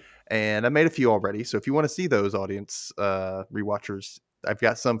show. And I made a few already. So if you want to see those, audience rewatchers, I've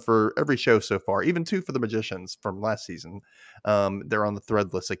got some for every show so far, even 2 for the Magicians from last season. They're on the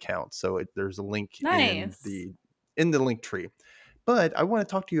Threadless account. So there's a link in the link tree. But I want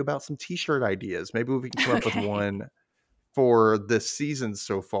to talk to you about some t-shirt ideas. Maybe we can come up with one for this season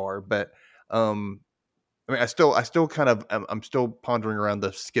so far. But I still kind of I'm still pondering around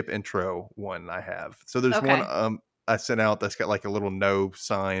the skip intro one I have. So there's one I sent out that's got like a little no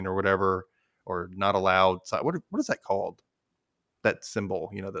sign or whatever, or not allowed sign. What is that called? That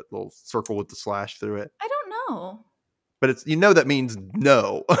symbol, that little circle with the slash through it. I don't know. But it's that means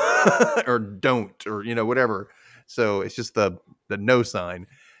no or don't or whatever. So it's just the no sign,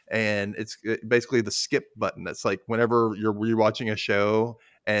 and it's basically the skip button. It's like whenever you're rewatching a show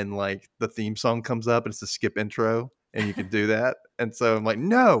and like the theme song comes up, and it's the skip intro, and you can do that. And so I'm like,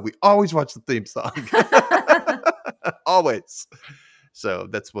 no, we always watch the theme song, always. So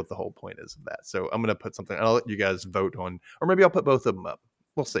that's what the whole point is of that. So I'm gonna put something. I'll let you guys vote on, or maybe I'll put both of them up.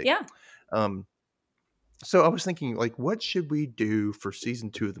 We'll see. Yeah. So I was thinking, like, what should we do for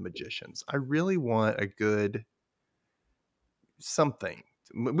season 2 of The Magicians? I really want a good something.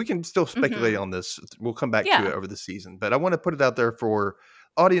 We can still speculate on this. We'll come back to it over the season, but I want to put it out there for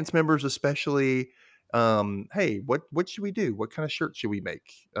audience members, especially. Hey, what should we do? What kind of shirt should we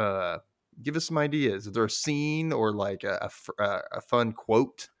make? Give us some ideas. Is there a scene or like a fun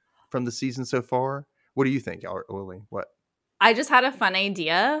quote from the season so far? What do you think, Lily? What? I just had a fun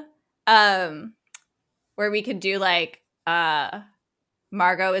idea, where we could do like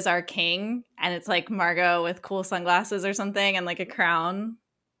Margot is our king, and it's like Margot with cool sunglasses or something and like a crown.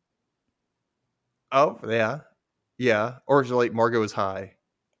 Oh, yeah. Or is it like Margot is high?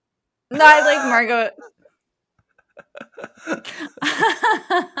 No, I like Margot.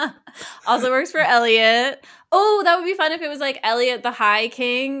 Also works for Elliot. Oh, that would be fun if it was like Elliot the High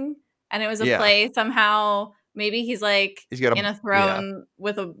King, and it was a play somehow. Maybe he's like in a throne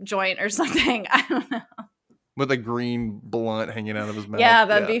with a joint or something. I don't know. With a green blunt hanging out of his mouth. Yeah,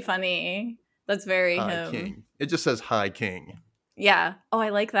 that'd be funny. That's very High him. King. It just says High King. Yeah. Oh, I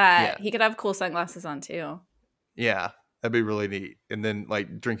like that. Yeah. He could have cool sunglasses on too. Yeah, that'd be really neat. And then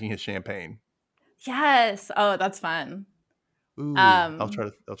like drinking his champagne. Yes. Oh, that's fun. Ooh, I'll try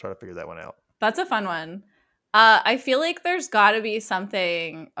to figure that one out. That's a fun one. I feel like there's got to be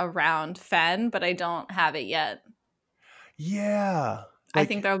something around Fen, but I don't have it yet. Yeah. I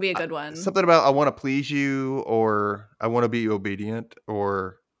think that would be a good one. Something about I want to please you, or I want to be obedient,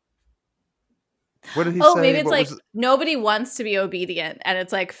 or what did he say? Oh, maybe it's nobody wants to be obedient, and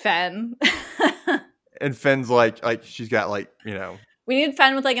it's like Fen. And Fen's like she's got we need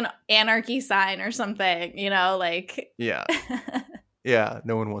Fen with like an anarchy sign or something, like. Yeah. Yeah,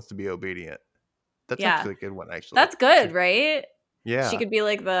 no one wants to be obedient. That's actually a good one, actually. That's good, right? Yeah. She could be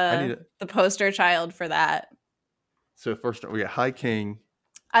like the poster child for that. So first we got High King.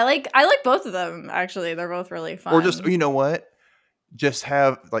 I like both of them, actually. They're both really fun. Or just, you know what? Just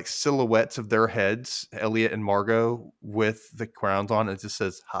have like silhouettes of their heads, Elliot and Margot, with the crowns on. It just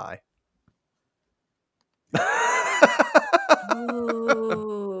says hi.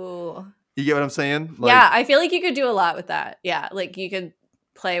 Ooh. You get what I'm saying? Yeah, I feel like you could do a lot with that. Yeah, like you could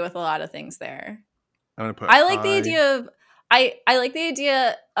play with a lot of things there. I'm gonna put I like the idea of I like the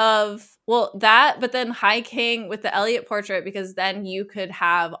idea of that, but then High King with the Elliot portrait, because then you could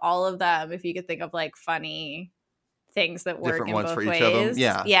have all of them if you could think of like funny things that work different in ones both for ways. each of them.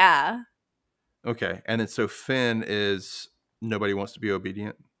 Yeah. Yeah. Okay, and then so Finn is nobody wants to be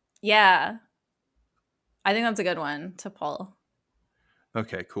obedient. Yeah. I think that's a good one to pull.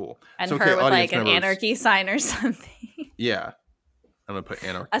 Okay, cool. And so, her with like an anarchy sign or something. Yeah. I'm going to put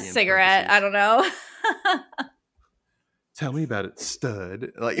anarchy. A cigarette. I don't know. Tell me about it,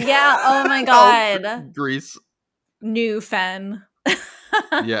 stud. Yeah. Oh my God. Grease. New Fen.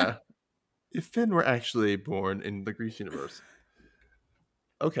 Yeah. If Finn were actually born in the Greece universe.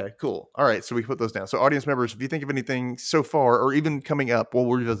 Okay, cool. All right, so we put those down. So audience members, if you think of anything so far or even coming up, we'll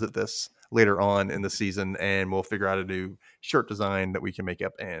revisit this later on in the season and we'll figure out a new shirt design that we can make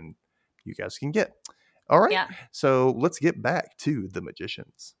up and you guys can get. All right. Yeah. So let's get back to the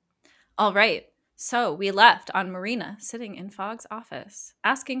magicians. All right. So we left on Marina sitting in Fogg's office,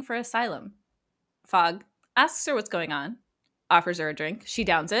 asking for asylum. Fogg asks her what's going on, offers her a drink. She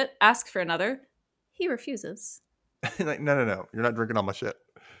downs it, asks for another. He refuses. Like, no. You're not drinking all my shit.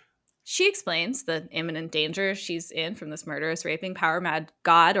 She explains the imminent danger she's in from this murderous, raping, power-mad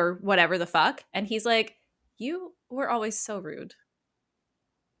god or whatever the fuck. And he's like, you were always so rude.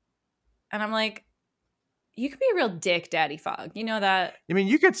 And I'm like, you can be a real dick, Daddy Fogg. You know that? I mean,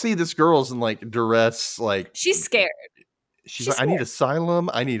 you could see this girl's in like duress, like she's scared. She's like, scared. I need asylum.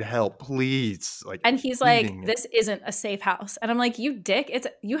 I need help, please. Like, and he's like, this isn't a safe house. And I'm like, you dick,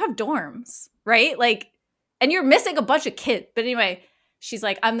 you have dorms, right? Like, and you're missing a bunch of kids. But anyway, she's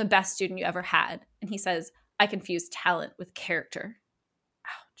like, I'm the best student you ever had. And he says, I confuse talent with character.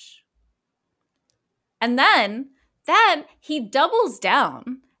 Ouch. And then he doubles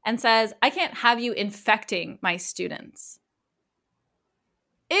down and says, I can't have you infecting my students.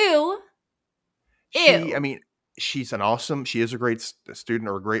 Ew. I mean, she is a great student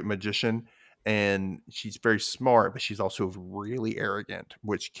or a great magician, and she's very smart, but she's also really arrogant,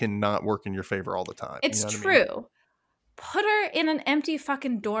 which cannot work in your favor all the time. It's true. I mean? Put her in an empty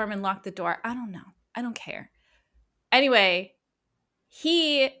fucking dorm and lock the door. I don't know. I don't care. Anyway,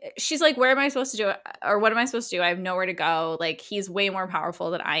 she's like, where am I supposed to do it? Or what am I supposed to do? I have nowhere to go. Like, he's way more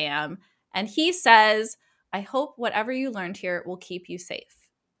powerful than I am. And he says, I hope whatever you learned here will keep you safe.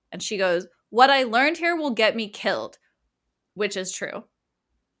 And she goes, what I learned here will get me killed, which is true.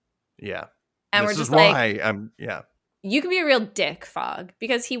 Yeah. And we're just like, yeah. You can be a real dick, Fogg,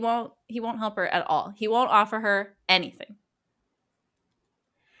 because he won't help her at all. He won't offer her anything.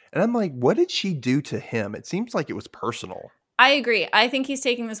 And I'm like, what did she do to him? It seems like it was personal. I agree. I think he's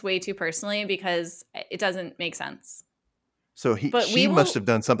taking this way too personally because it doesn't make sense. So she must have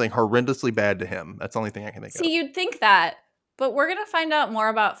done something horrendously bad to him. That's the only thing I can think of. See, you'd think that, but we're going to find out more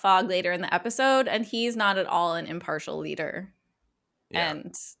about Fogg later in the episode, and he's not at all an impartial leader. Yeah.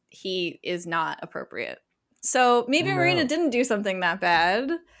 And he is not appropriate. So maybe Marina didn't do something that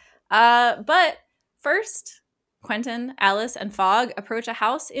bad. But first, Quentin, Alice, and Fogg approach a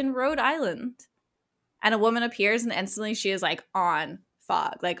house in Rhode Island. And a woman appears, and instantly she is like on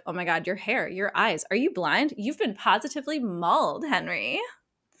Fogg. Like, oh my God, your hair, your eyes. Are you blind? You've been positively mauled, Henry.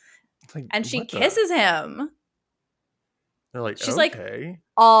 Like, and she kisses him. They're like, she's okay. Like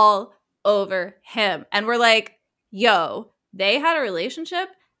all over him. And we're like, yo, they had a relationship.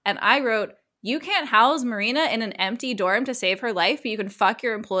 And I wrote, you can't house Marina in an empty dorm to save her life, but you can fuck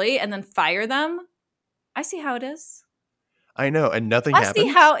your employee and then fire them. I see how it is. I know, and nothing happens. I see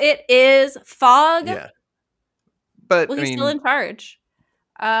how it is, Fogg. Yeah, but he's still in charge.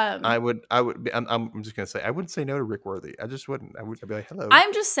 I'm just gonna say, I wouldn't say no to Rick Worthy. I just wouldn't. I'd be like, hello.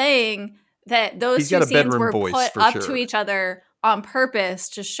 I'm just saying that those two scenes were put up to each other on purpose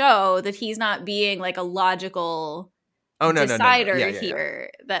to show that he's not being like a logical decider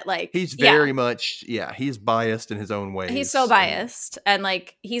here. That like he's very much he's biased in his own ways. He's so biased and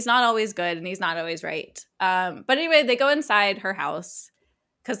like he's not always good and he's not always right. But anyway, they go inside her house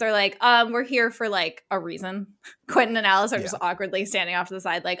because they're like, we're here for like a reason. Quentin and Alice are just awkwardly standing off to the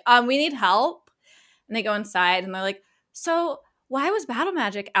side, like, we need help. And they go inside and they're like, so why was battle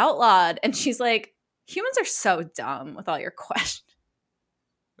magic outlawed? And she's like, humans are so dumb with all your questions.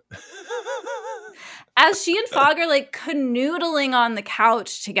 As she and Fogg are like canoodling on the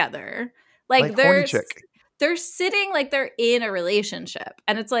couch together, like they're sitting like they're in a relationship,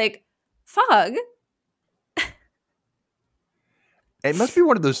 and it's like, Fogg. It must be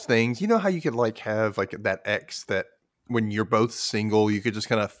one of those things, you know how you could like have like that ex that when you're both single, you could just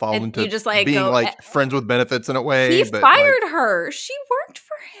kind of fall into just, like, being friends with benefits in a way. He fired her. She worked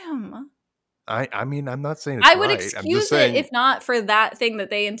for him. I mean, I'm not saying it's I would excuse it if not for that thing that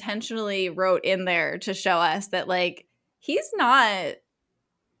they intentionally wrote in there to show us that like he's not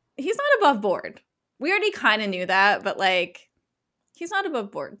above board. We already kind of knew that, but like he's not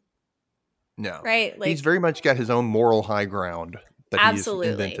above board. No. Right? Like, he's very much got his own moral high ground that he's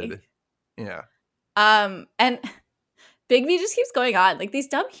invented. Yeah. And Bigby just keeps going on. Like these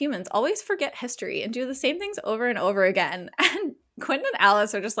dumb humans always forget history and do the same things over and over again. And Quentin and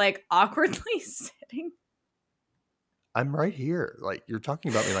Alice are just like awkwardly sitting. I'm right here. Like you're talking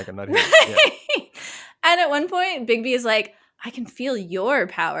about me like I'm not here. Yeah. And at one point, Bigby is like, I can feel your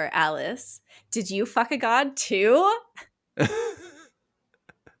power, Alice. Did you fuck a god too?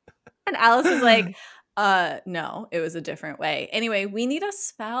 And Alice is like, no, it was a different way. Anyway, we need a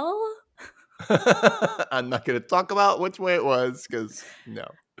spell. I'm not going to talk about which way it was because no.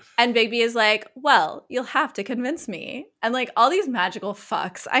 And Bigby is like, well, you'll have to convince me. And like all these magical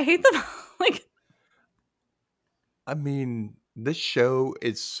fucks. I hate them. Like, I mean, this show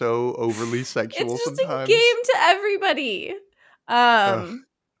is so overly sexual it's just sometimes. a game to everybody. Ugh.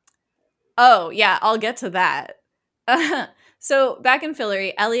 Oh, yeah, I'll get to that. So back in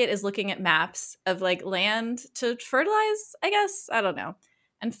Fillory, Elliot is looking at maps of like land to fertilize, I guess. I don't know.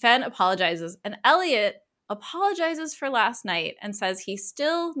 And Fen apologizes. And Elliot apologizes for last night and says he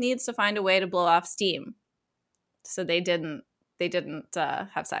still needs to find a way to blow off steam. So they didn't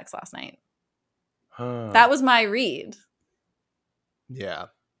have sex last night. Huh. That was my read. Yeah.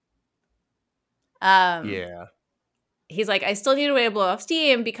 Yeah. He's like, I still need a way to blow off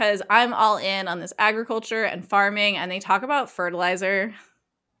steam because I'm all in on this agriculture and farming. And they talk about fertilizer.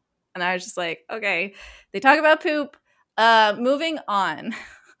 And I was just like, okay. They talk about poop. Moving on.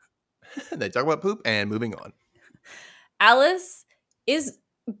 They talk about poop and moving on. Alice is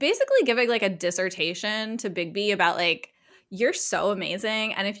basically giving like a dissertation to Bigby about like, you're so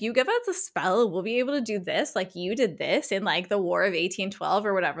amazing. And if you give us a spell, we'll be able to do this. Like you did this in like the War of 1812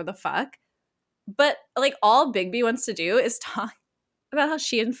 or whatever the fuck. But like all Bigby wants to do is talk about how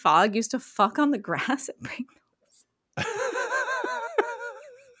she and Fogg used to fuck on the grass at Brinkmills.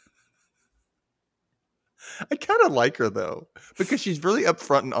 I kind of like her though because she's really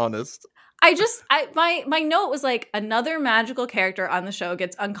upfront and honest. My note was like another magical character on the show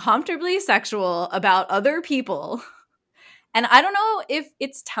gets uncomfortably sexual about other people. And I don't know if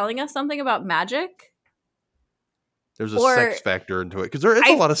it's telling us something about magic. There's a sex factor into it because there is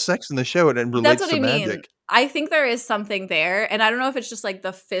a lot of sex in the show and it relates to magic. I think there is something there. And I don't know if it's just like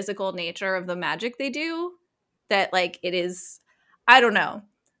the physical nature of the magic they do that like it is. I don't know.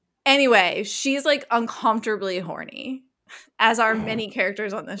 Anyway, she's like uncomfortably horny, as are many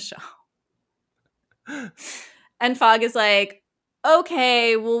characters on this show. And Fogg is like,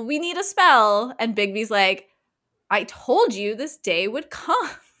 okay, well, we need a spell. And Bigby's like, I told you this day would come.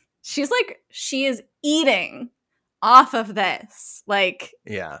 She's like, she is eating off of this. Like,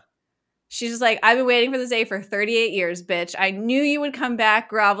 yeah. She's just like, I've been waiting for this day for 38 years, bitch. I knew you would come back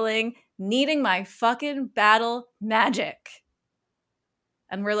groveling, needing my fucking battle magic.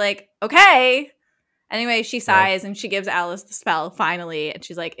 And we're like, okay. Anyway, she sighs and she gives Alice the spell finally. And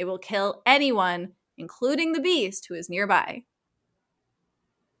she's like, it will kill anyone, including the beast who is nearby.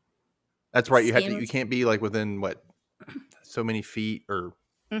 That's right. You can't be like within what, so many feet or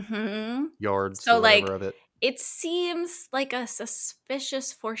yards or whatever of it. It seems like a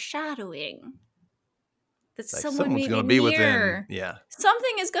suspicious foreshadowing that like someone may going to be be near. within. Yeah,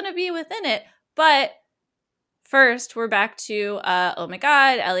 something is going to be within it. But first, we're back to oh my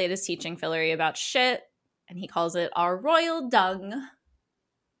god, Elliot is teaching Fillory about shit, and he calls it our royal dung.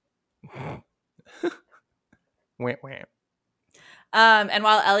 Wah, wah. And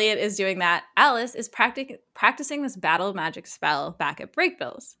while Elliot is doing that, Alice is practicing this battle magic spell back at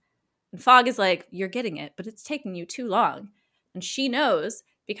Breakbills. And Fogg is like, you're getting it, but it's taking you too long. And she knows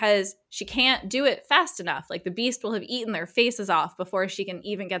because she can't do it fast enough. Like the beast will have eaten their faces off before she can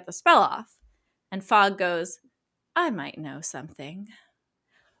even get the spell off. And Fogg goes, I might know something.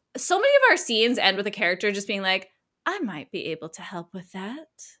 So many of our scenes end with a character just being like, I might be able to help with that.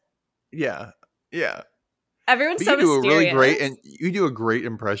 Yeah. Yeah. Everyone's so mysterious. You do a great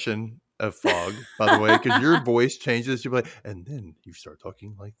impression of Fogg, by the way, because your voice changes. You're like, and then you start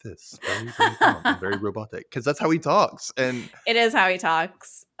talking like this, very, very calm and very robotic, because that's how he talks. And it is how he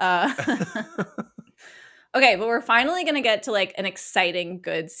talks. Okay, but we're finally gonna get to like an exciting,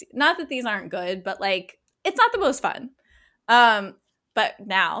 good. Not that these aren't good, but like it's not the most fun. But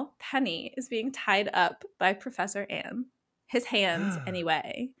now Penny is being tied up by Professor Anne, his hands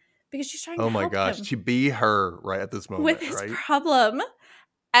anyway, because she's trying to help him. Oh my gosh, to be her right at this moment with his problem.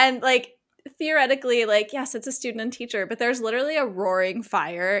 And like theoretically, like, yes, it's a student and teacher, but there's literally a roaring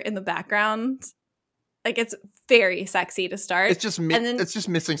fire in the background. Like it's very sexy to start. It's just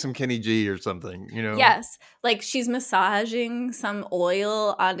missing some Kenny G or something, you know? Yes. Like she's massaging some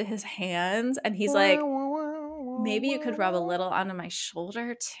oil onto his hands and he's like, maybe you could rub a little onto my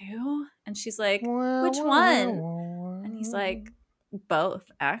shoulder too. And she's like, which one? And he's like, both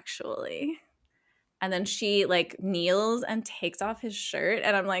actually. And then she like kneels and takes off his shirt.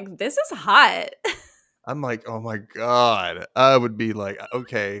 And I'm like, this is hot. I'm like, oh my God. I would be like,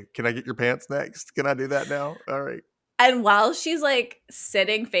 okay, can I get your pants next? Can I do that now? All right. And while she's like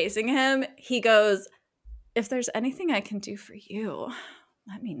sitting facing him, he goes, if there's anything I can do for you,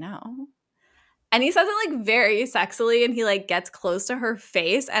 let me know. And he says it like very sexily, and he like gets close to her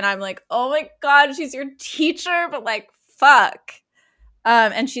face, and I'm like, oh my God, she's your teacher, but like, fuck.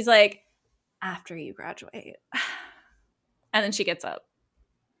 And she's like, after you graduate. And then she gets up.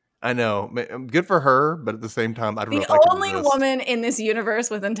 I know. Good for her, but at the same time, I don't know if I The could only resist. woman in this universe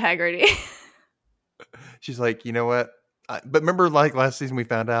with integrity. She's like, you know what? But remember, like last season, we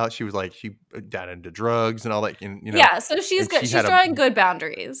found out she was like she got into drugs and all that. And, you know, Yeah, so she's and good. She's drawing good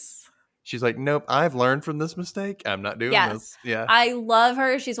boundaries. She's like, nope, I've learned from this mistake. I'm not doing this. Yeah. I love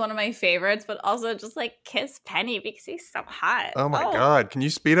her. She's one of my favorites, but also just like kiss Penny because he's so hot. Oh my God. Can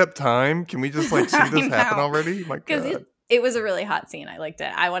you speed up time? Can we just like see this happen already? My God. It was a really hot scene. I liked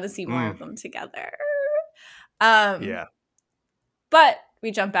it. I want to see more of them together. Yeah. But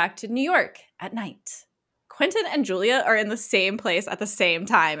we jump back to New York at night. Quentin and Julia are in the same place at the same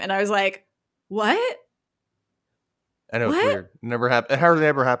time. And I was like, what? I know, it's weird. It hardly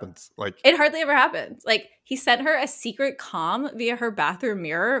ever happens. Like, it hardly ever happens. Like, he sent her a secret comm via her bathroom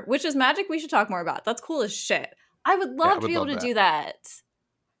mirror, which is magic we should talk more about. That's cool as shit. I would love to be able to do that.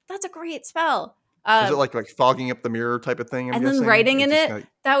 That's a great spell. Is it like fogging up the mirror type of thing? I'm guessing? Then writing in it?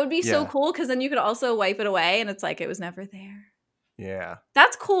 That would be so cool, because then you could also wipe it away and it's like it was never there. Yeah.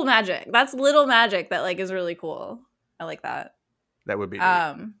 That's cool magic. That's little magic that like is really cool. I like that. That would be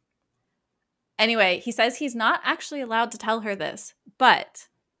neat. Anyway, he says he's not actually allowed to tell her this, but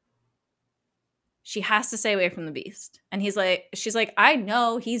she has to stay away from the beast. And she's like, I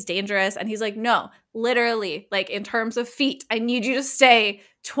know he's dangerous. And he's like, no, literally, like in terms of feet, I need you to stay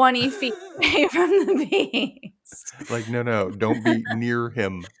 20 feet away from the beast. Like, no, don't be near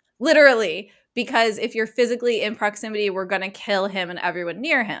him. Literally, because if you're physically in proximity, we're going to kill him and everyone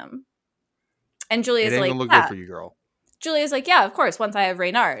near him. And Julia's like, it ain't gonna look good for you, girl. Julia's like, yeah, of course, once I have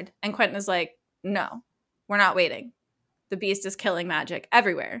Reynard. And Quentin is like, no, we're not waiting. The beast is killing magic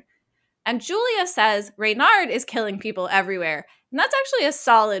everywhere. And Julia says Reynard is killing people everywhere. And that's actually a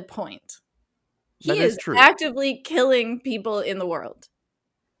solid point. He is actively killing people in the world.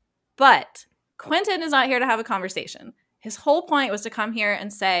 But Quentin is not here to have a conversation. His whole point was to come here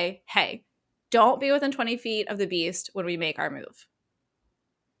and say, hey, don't be within 20 feet of the beast when we make our move.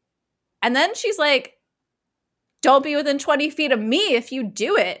 And then she's like, don't be within 20 feet of me if you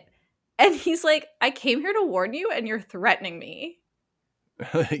do it. And he's like, I came here to warn you and you're threatening me.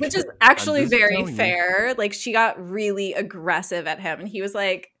 Which is actually very fair. Like, she got really aggressive at him. And he was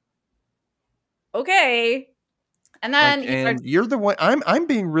like, okay. And then you're the one. I'm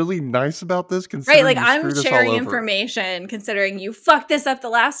being really nice about this. Considering right, like I'm sharing information considering you fucked this up the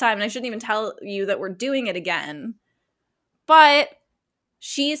last time. And I shouldn't even tell you that we're doing it again. But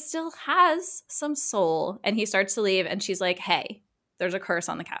she still has some soul. And he starts to leave. And she's like, hey, there's a curse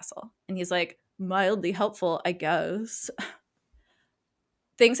on the castle. And he's like, mildly helpful, I guess.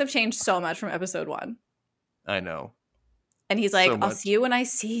 Things have changed so much from episode 1. I know. And he's like, I'll see you when I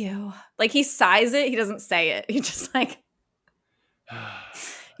see you. Like, he sighs it. He doesn't say it. He just like,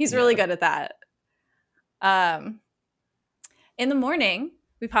 he's really good at that. In the morning,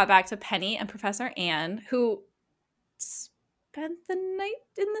 we pop back to Penny and Professor Anne, who spent the night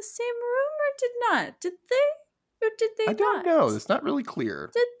in the same room or did not? Did they? Or did they not? I don't know. It's not really clear.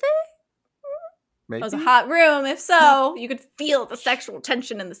 Did they? Maybe. It was a hot room. If so, you could feel the sexual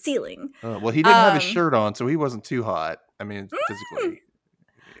tension in the ceiling. Well, he didn't have his shirt on, so he wasn't too hot. I mean, physically.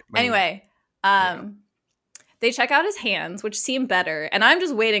 Anyway, they check out his hands, which seem better. And I'm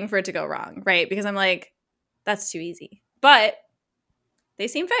just waiting for it to go wrong, right? Because I'm like, that's too easy. But they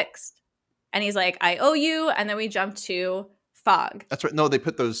seem fixed. And he's like, I owe you. And then we jump to Fog. That's right. No, they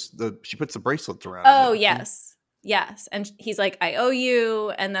put she puts the bracelets around. Oh, yes. Yes. And he's like, I owe you.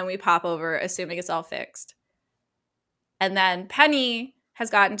 And then we pop over, assuming it's all fixed. And then Penny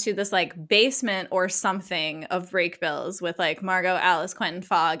has gotten to this like basement or something of break bills with like Margot, Alice, Quentin,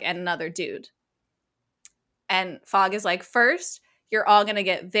 Fog, and another dude. And Fog is like, first, you're all going to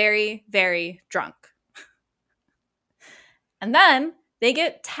get very, very drunk. And then they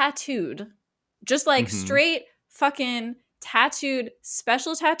get tattooed. Just like straight fucking tattooed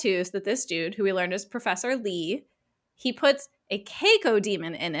special tattoos that this dude, who we learned is Professor Lee, he puts a Keiko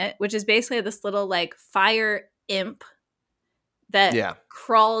demon in it, which is basically this little like fire imp that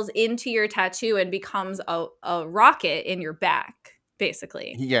crawls into your tattoo and becomes a rocket in your back,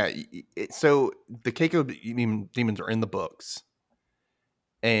 basically. Yeah. So the Keiko demons are in the books.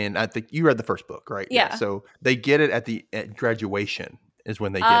 And I think you read the first book, right? Yeah. So they get it at graduation is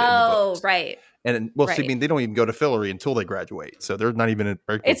when they get it in the books. Oh, right. And see, I mean, they don't even go to Fillory until they graduate. So they're not even in.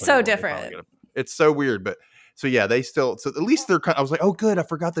 It's so different. It's so weird, but so yeah, they still. So at least they're kind. I was like, oh, good. I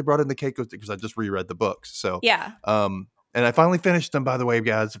forgot they brought in the Keiko because I just reread the books. So yeah. And I finally finished them, by the way,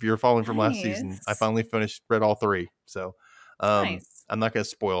 guys. If you're following from last season, I Nice. finally read all 3. So Nice. I'm not going to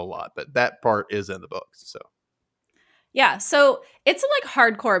spoil a lot, but that part is in the books. So Yeah, so it's like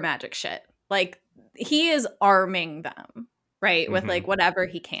hardcore magic shit. Like he is arming them, right, with like whatever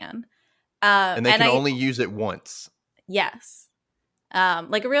he can. and they can only use it once. Yes.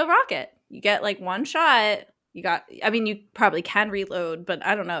 Like a real rocket. You get like one shot. You probably can reload, but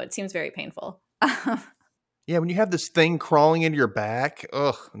I don't know. It seems very painful. Yeah, when you have this thing crawling into your back,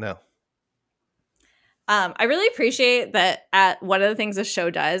 ugh, no. I really appreciate that one of the things the show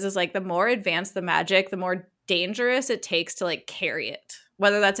does is like the more advanced the magic, the more dangerous it takes to like carry it,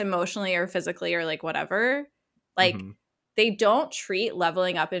 whether that's emotionally or physically or like whatever. Like they don't treat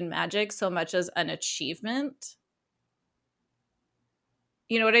leveling up in magic so much as an achievement.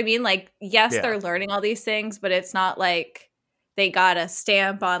 You know what I mean? Like, yes, they're learning all these things, but it's not like they got a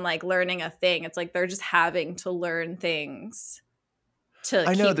stamp on like learning a thing. It's like they're just having to learn things to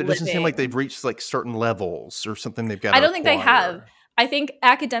I know keep that doesn't seem like living. they've reached like certain levels or something they've got. I don't think they have. I think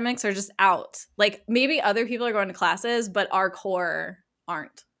academics are just out. Like maybe other people are going to classes, but our core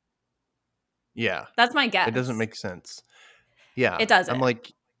aren't. Yeah. That's my guess. It doesn't make sense. Yeah. It doesn't. I'm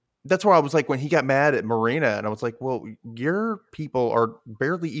like, that's why I was like, when he got mad at Marina, and I was like, well, your people are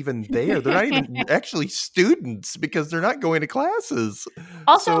barely even there. They're not even actually students because they're not going to classes.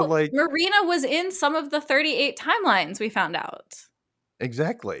 Also, so, like, Marina was in some of the 38 timelines we found out.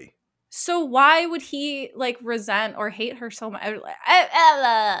 Exactly. So why would he like resent or hate her so much?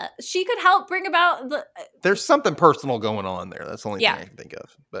 She could help bring about the. There's something personal going on there. That's the only thing I can think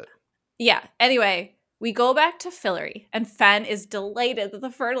of. But yeah. Anyway, we go back to Fillory, and Fen is delighted that the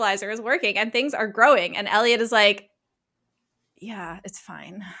fertilizer is working and things are growing. And Elliot is like, "Yeah, it's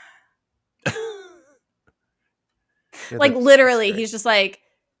fine." Like literally, he's just like,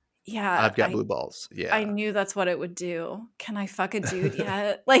 "Yeah, I've got blue balls. Yeah, I knew that's what it would do. Can I fuck a dude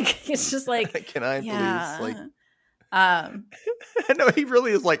yet?" Like it's just like, can I please? Like, no, he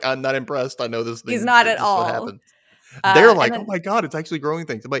really is like, I'm not impressed. I know this thing. He's not at all. What happened. They're like, oh my god, it's actually growing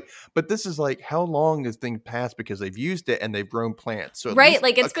things. I'm like, but this is like, how long has things passed because they've used it and they've grown plants? So right,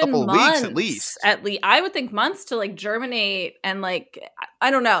 like it's been months weeks at least. I would think months to like germinate and like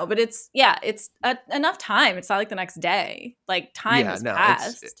I don't know, but it's enough time. It's not like the next day. Like time has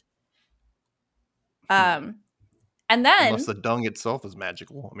passed. And then unless the dung itself is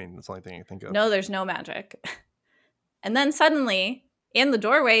magical. I mean, that's the only thing I think of. No, there's no magic. And then suddenly, in the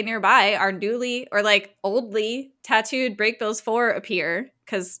doorway nearby, our newly or like oldly tattooed Break Those 4 appear.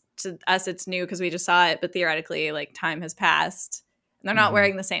 Because to us, it's new because we just saw it. But theoretically, like time has passed. And they're not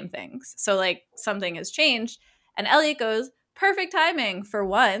wearing the same things. So like something has changed. And Elliot goes, perfect timing for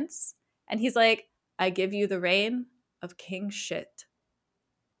once. And he's like, I give you the reign of king shit.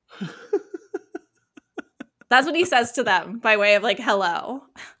 That's what he says to them by way of like, hello.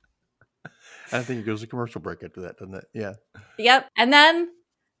 I think it goes to commercial break after that, doesn't it? Yeah. Yep. And then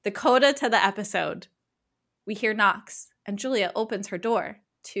the coda to the episode. We hear knocks and Julia opens her door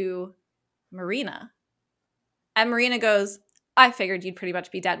to Marina. And Marina goes, I figured you'd pretty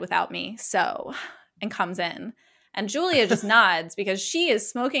much be dead without me. So, and comes in. And Julia just nods because she is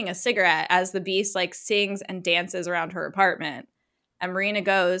smoking a cigarette as the beast like sings and dances around her apartment. And Marina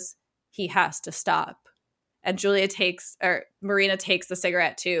goes, he has to stop. And Marina takes the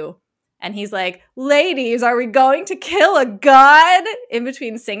cigarette too. And he's like, ladies, are we going to kill a god? In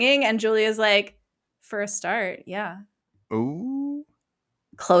between singing. And Julia's like, for a start, yeah. Ooh.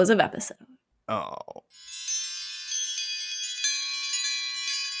 Close of episode. Oh.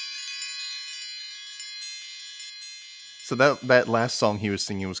 So that last song he was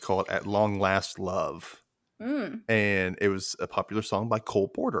singing was called At Long Last Love. And it was a popular song by Cole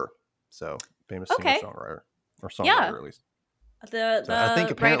Porter. So famous singer-songwriter. Or songwriter, at least. The I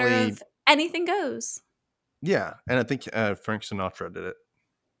think apparently, writer of Anything Goes. Yeah, and I think Frank Sinatra did it.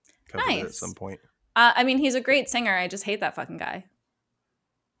 Covered it at some point. I mean, he's a great singer. I just hate that fucking guy.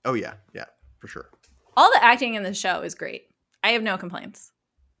 Oh, yeah, for sure. All the acting in the show is great. I have no complaints.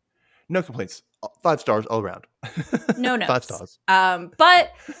 No complaints. 5 stars all around. No notes. 5 stars.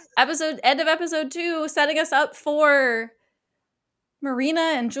 But end of episode 2, setting us up for Marina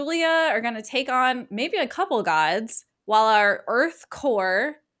and Julia are going to take on maybe a couple gods, while our Earth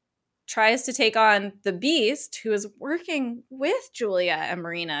core tries to take on the Beast, who is working with Julia and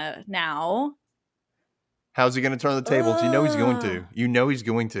Marina now. How's he going to turn the tables? You know he's going to. You know he's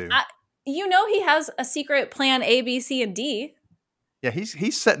going to. You know he has a secret plan A, B, C, and D. Yeah,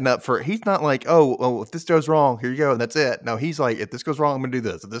 he's setting up for it. He's not like, oh, if this goes wrong, here you go, and that's it. No, he's like, if this goes wrong, I'm going to do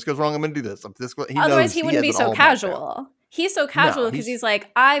this. If this goes wrong, I'm going to do this. Otherwise, he wouldn't be so casual. He's so casual because he's like,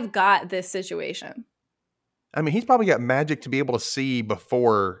 I've got this situation. I mean, he's probably got magic to be able to see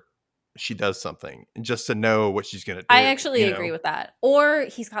before she does something, and just to know what she's going to do. I actually agree with that. Or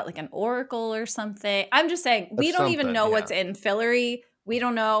he's got like an oracle or something. I'm just saying, we don't even know what's in Fillory. We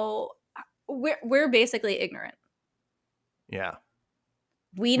don't know. We're basically ignorant. Yeah.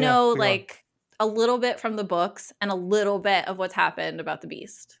 We know like a little bit from the books and a little bit of what's happened about the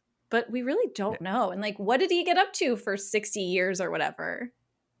Beast. But we really don't know. And like, what did he get up to for 60 years or whatever?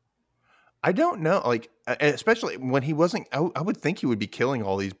 I don't know. Like, especially when he wasn't, I would think he would be killing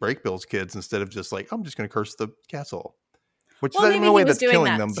all these Breakbills kids instead of just like, I'm just going to curse the castle. Which well, maybe no way he was that's doing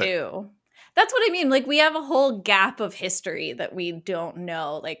killing that them, too. That's what I mean. Like, we have a whole gap of history that we don't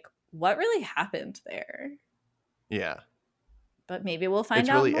know. Like, what really happened there? Yeah. But maybe we'll find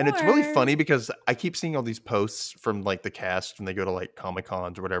out more. And it's really funny because I keep seeing all these posts from like the cast when they go to like Comic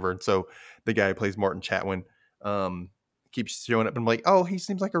Cons or whatever. And so the guy who plays Martin Chatwin keeps showing up and I'm like, oh, he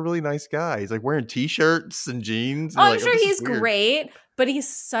seems like a really nice guy. He's like wearing t-shirts and jeans. And I'm like, sure this he's is weird. great, but he's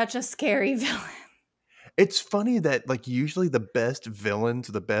such a scary villain. It's funny that like usually the best villains,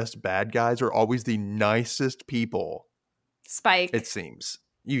 the best bad guys are always the nicest people. Spike. It seems.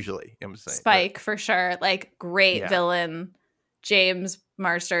 Usually, I'm saying. Spike, for sure. Like, great villain. James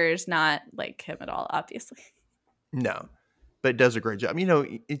Marsters, not like him at all, obviously. No, but does a great job. You know,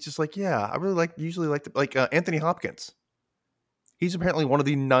 it's just like, yeah, I really usually like Anthony Hopkins. He's apparently one of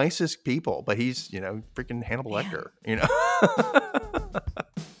the nicest people, but he's, freaking Hannibal Lecter,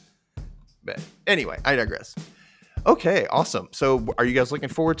 But anyway, I digress. Okay, awesome. So are you guys looking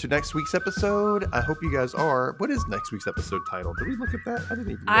forward to next week's episode? I hope you guys are. What is next week's episode title? Did we look at that? I didn't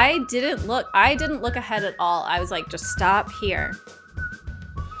even look. I didn't look ahead at all. I was like, just stop here.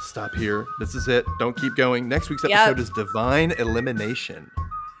 Stop here. This is it. Don't keep going. Next week's episode is Divine Elimination.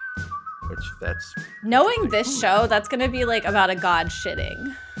 Which that's... Knowing this show, that's going to be like about a god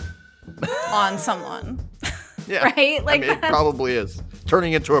shitting on someone. Yeah. Right? Like it probably is.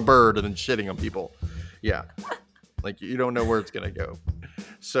 Turning into a bird and then shitting on people. Yeah. Like, you don't know where it's going to go.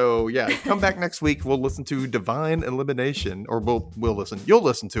 So, yeah, come back next week. We'll listen to Divine Elimination. Or we'll listen. You'll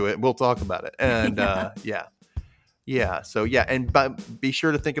listen to it. We'll talk about it. And, yeah. So, yeah. And be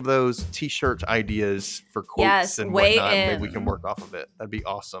sure to think of those T-shirt ideas for quotes and whatnot. Maybe we can work off of it. That'd be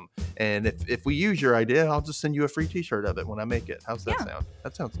awesome. And if we use your idea, I'll just send you a free T-shirt of it when I make it. How's that sound?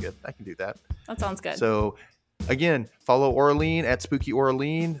 That sounds good. I can do that. That sounds good. So, again, follow Orlean at Spooky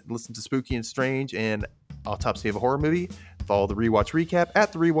Orlean. Listen to Spooky and Strange and Autopsy of a Horror Movie. Follow the Rewatch Recap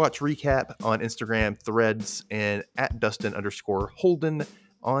at the Rewatch Recap on Instagram, Threads, and at Dustin_Holden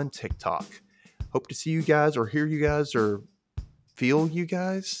on TikTok. Hope to see you guys or hear you guys or feel you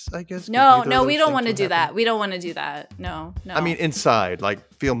guys, I guess. No, we don't want to do that. We don't want to do that. No. I mean, inside, like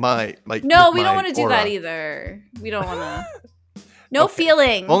feel my like. No, we don't want to do that either. We don't want to. No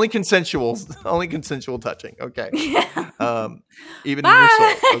feeling. Only consensual touching. Okay. Even in your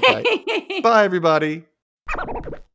soul. Okay. Bye, everybody.